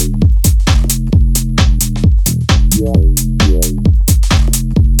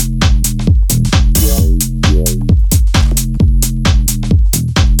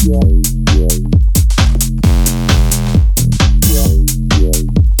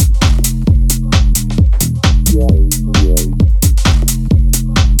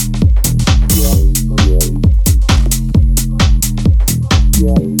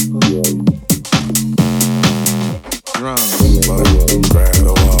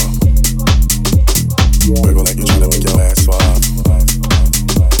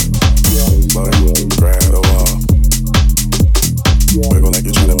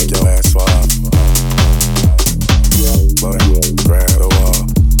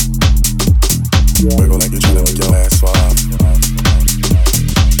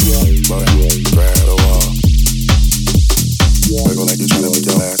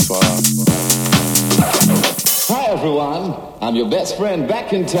 I'm your best friend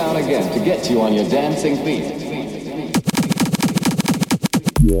back in town again to get you on your dancing feet.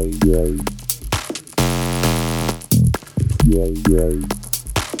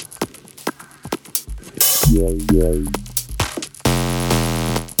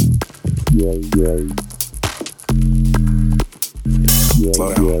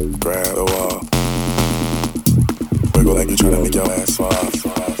 Slow down, grab the wall. Wiggle like you're trying to make your ass swap.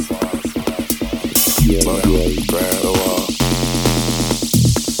 Slow down, grab the wall.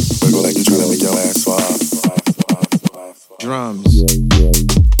 Wiggle like you're trying to make your ass swap. Drums.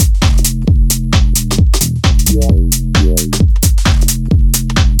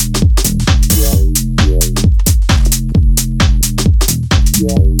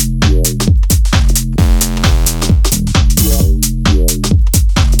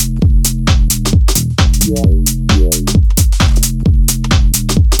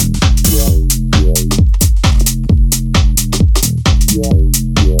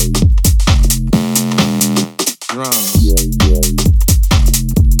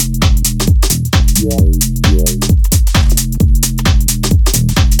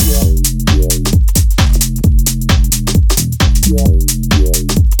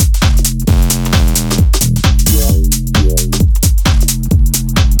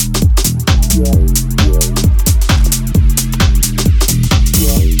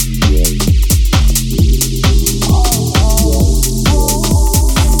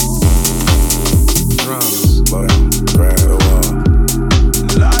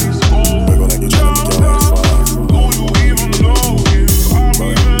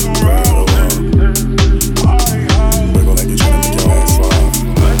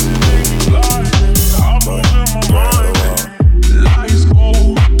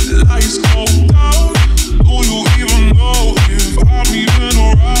 Lights go down.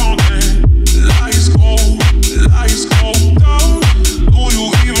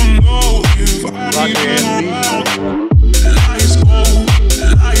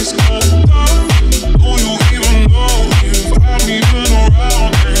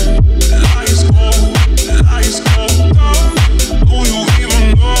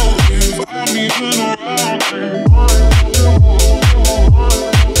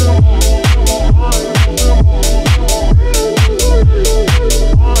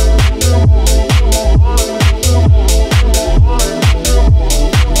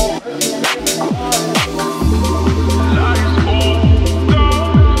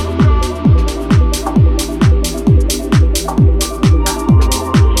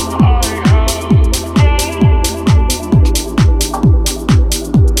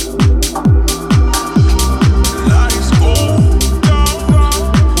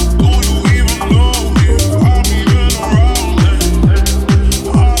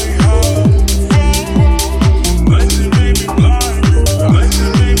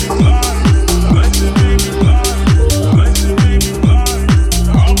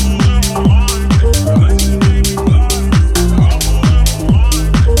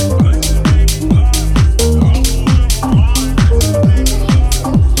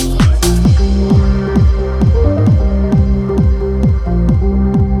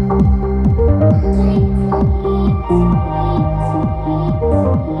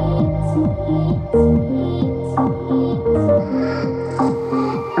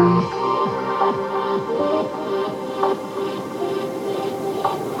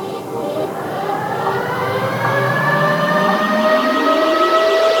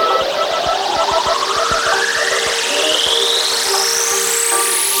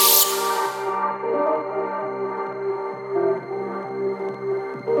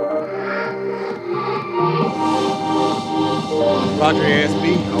 Roger ASB,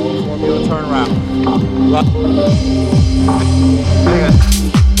 I will inform you on turnaround. Da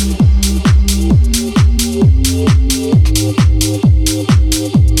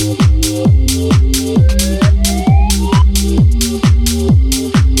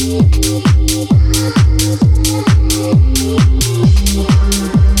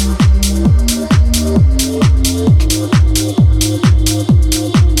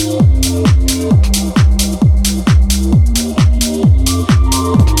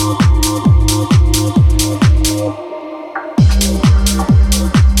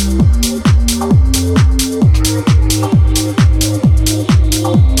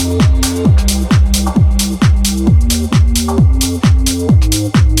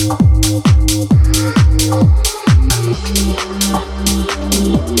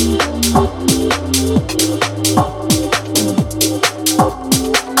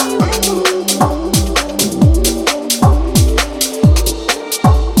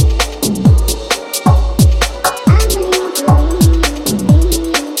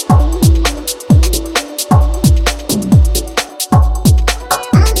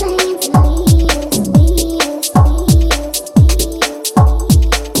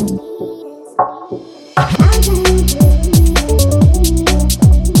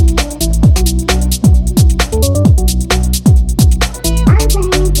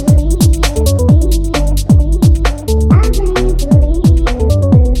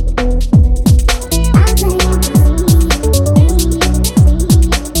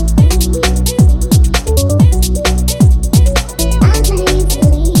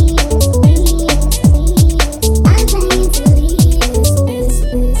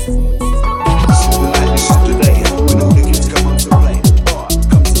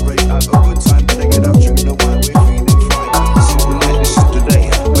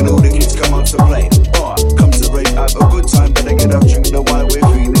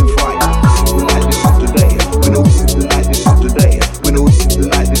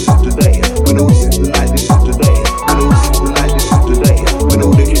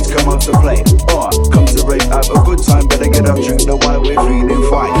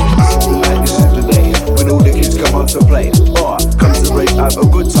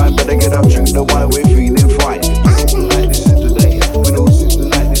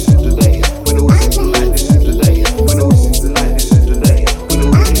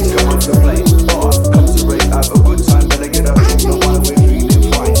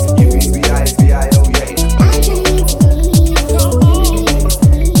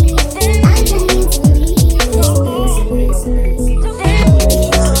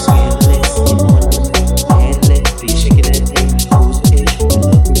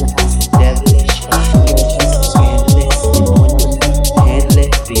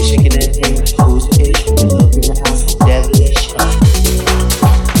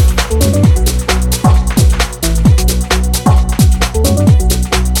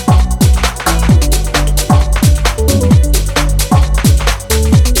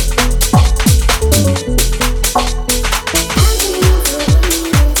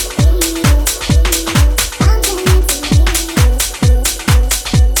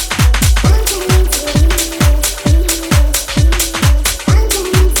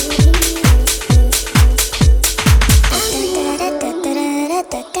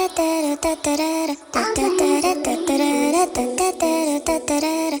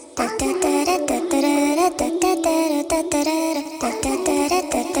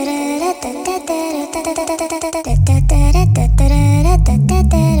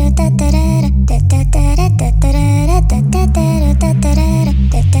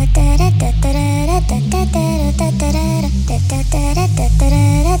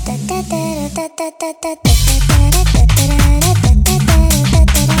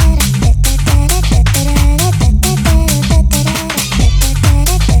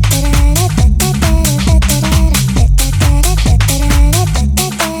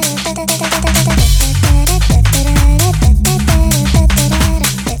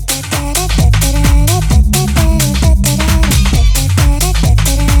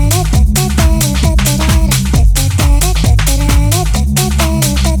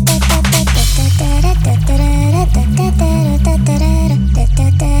da da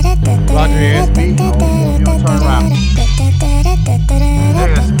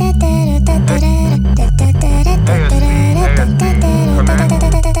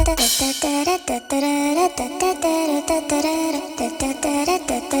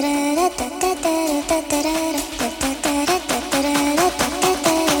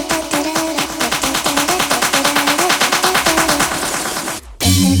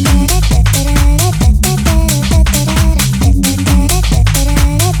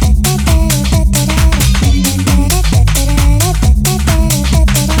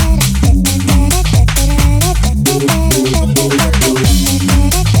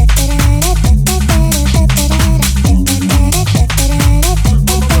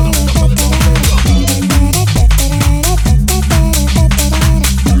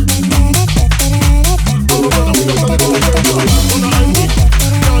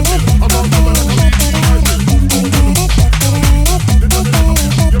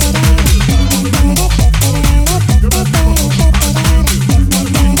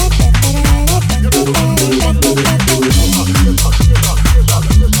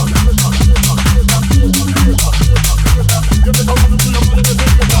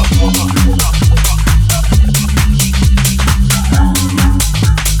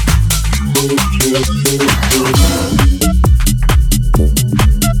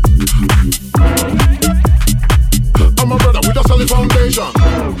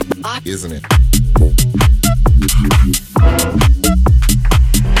isn't it?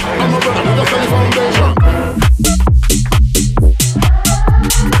 I'm a brother with a solid foundation.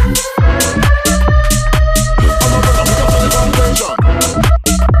 I'm a brother with a solid foundation.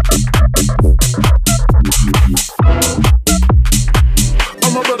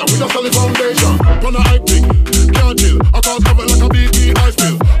 I'm a brother with a solid foundation. On a hype thing, can't chill. I can't cover like a BP ice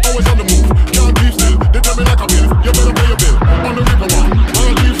spill. Always on the move, can't keep still. They tell me like a bill, you better pay your bill. On the ripper one,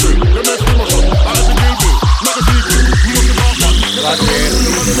 I'll keep straight. You make me much up, I have to deal bill. Not a secret, you must be back one.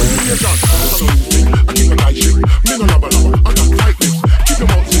 I keep a nice shit, me no lava, I got tight lips. Keep your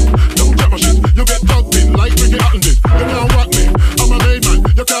mouth in, don't chat my shit. You get tugged in like Ricky Hatton did. You can't whack me, I'm a made man.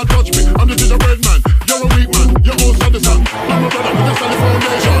 You can't touch me, I'm the gingerbread man. You're a weak man, you're all understand. I'm a brother with a solid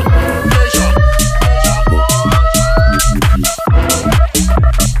foundation.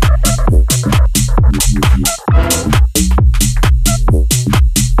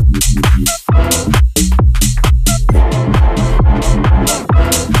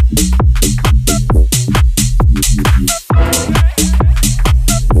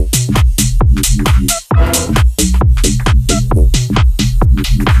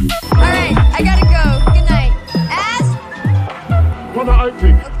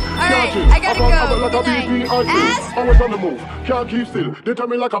 Always on the move, can't keep still. They tell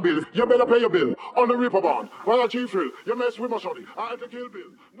me like a bill, you better pay your bill. On the ripper band, while I chief thrill, you mess with my shorty, I had to kill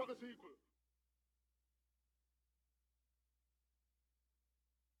Bill. Not the sequel.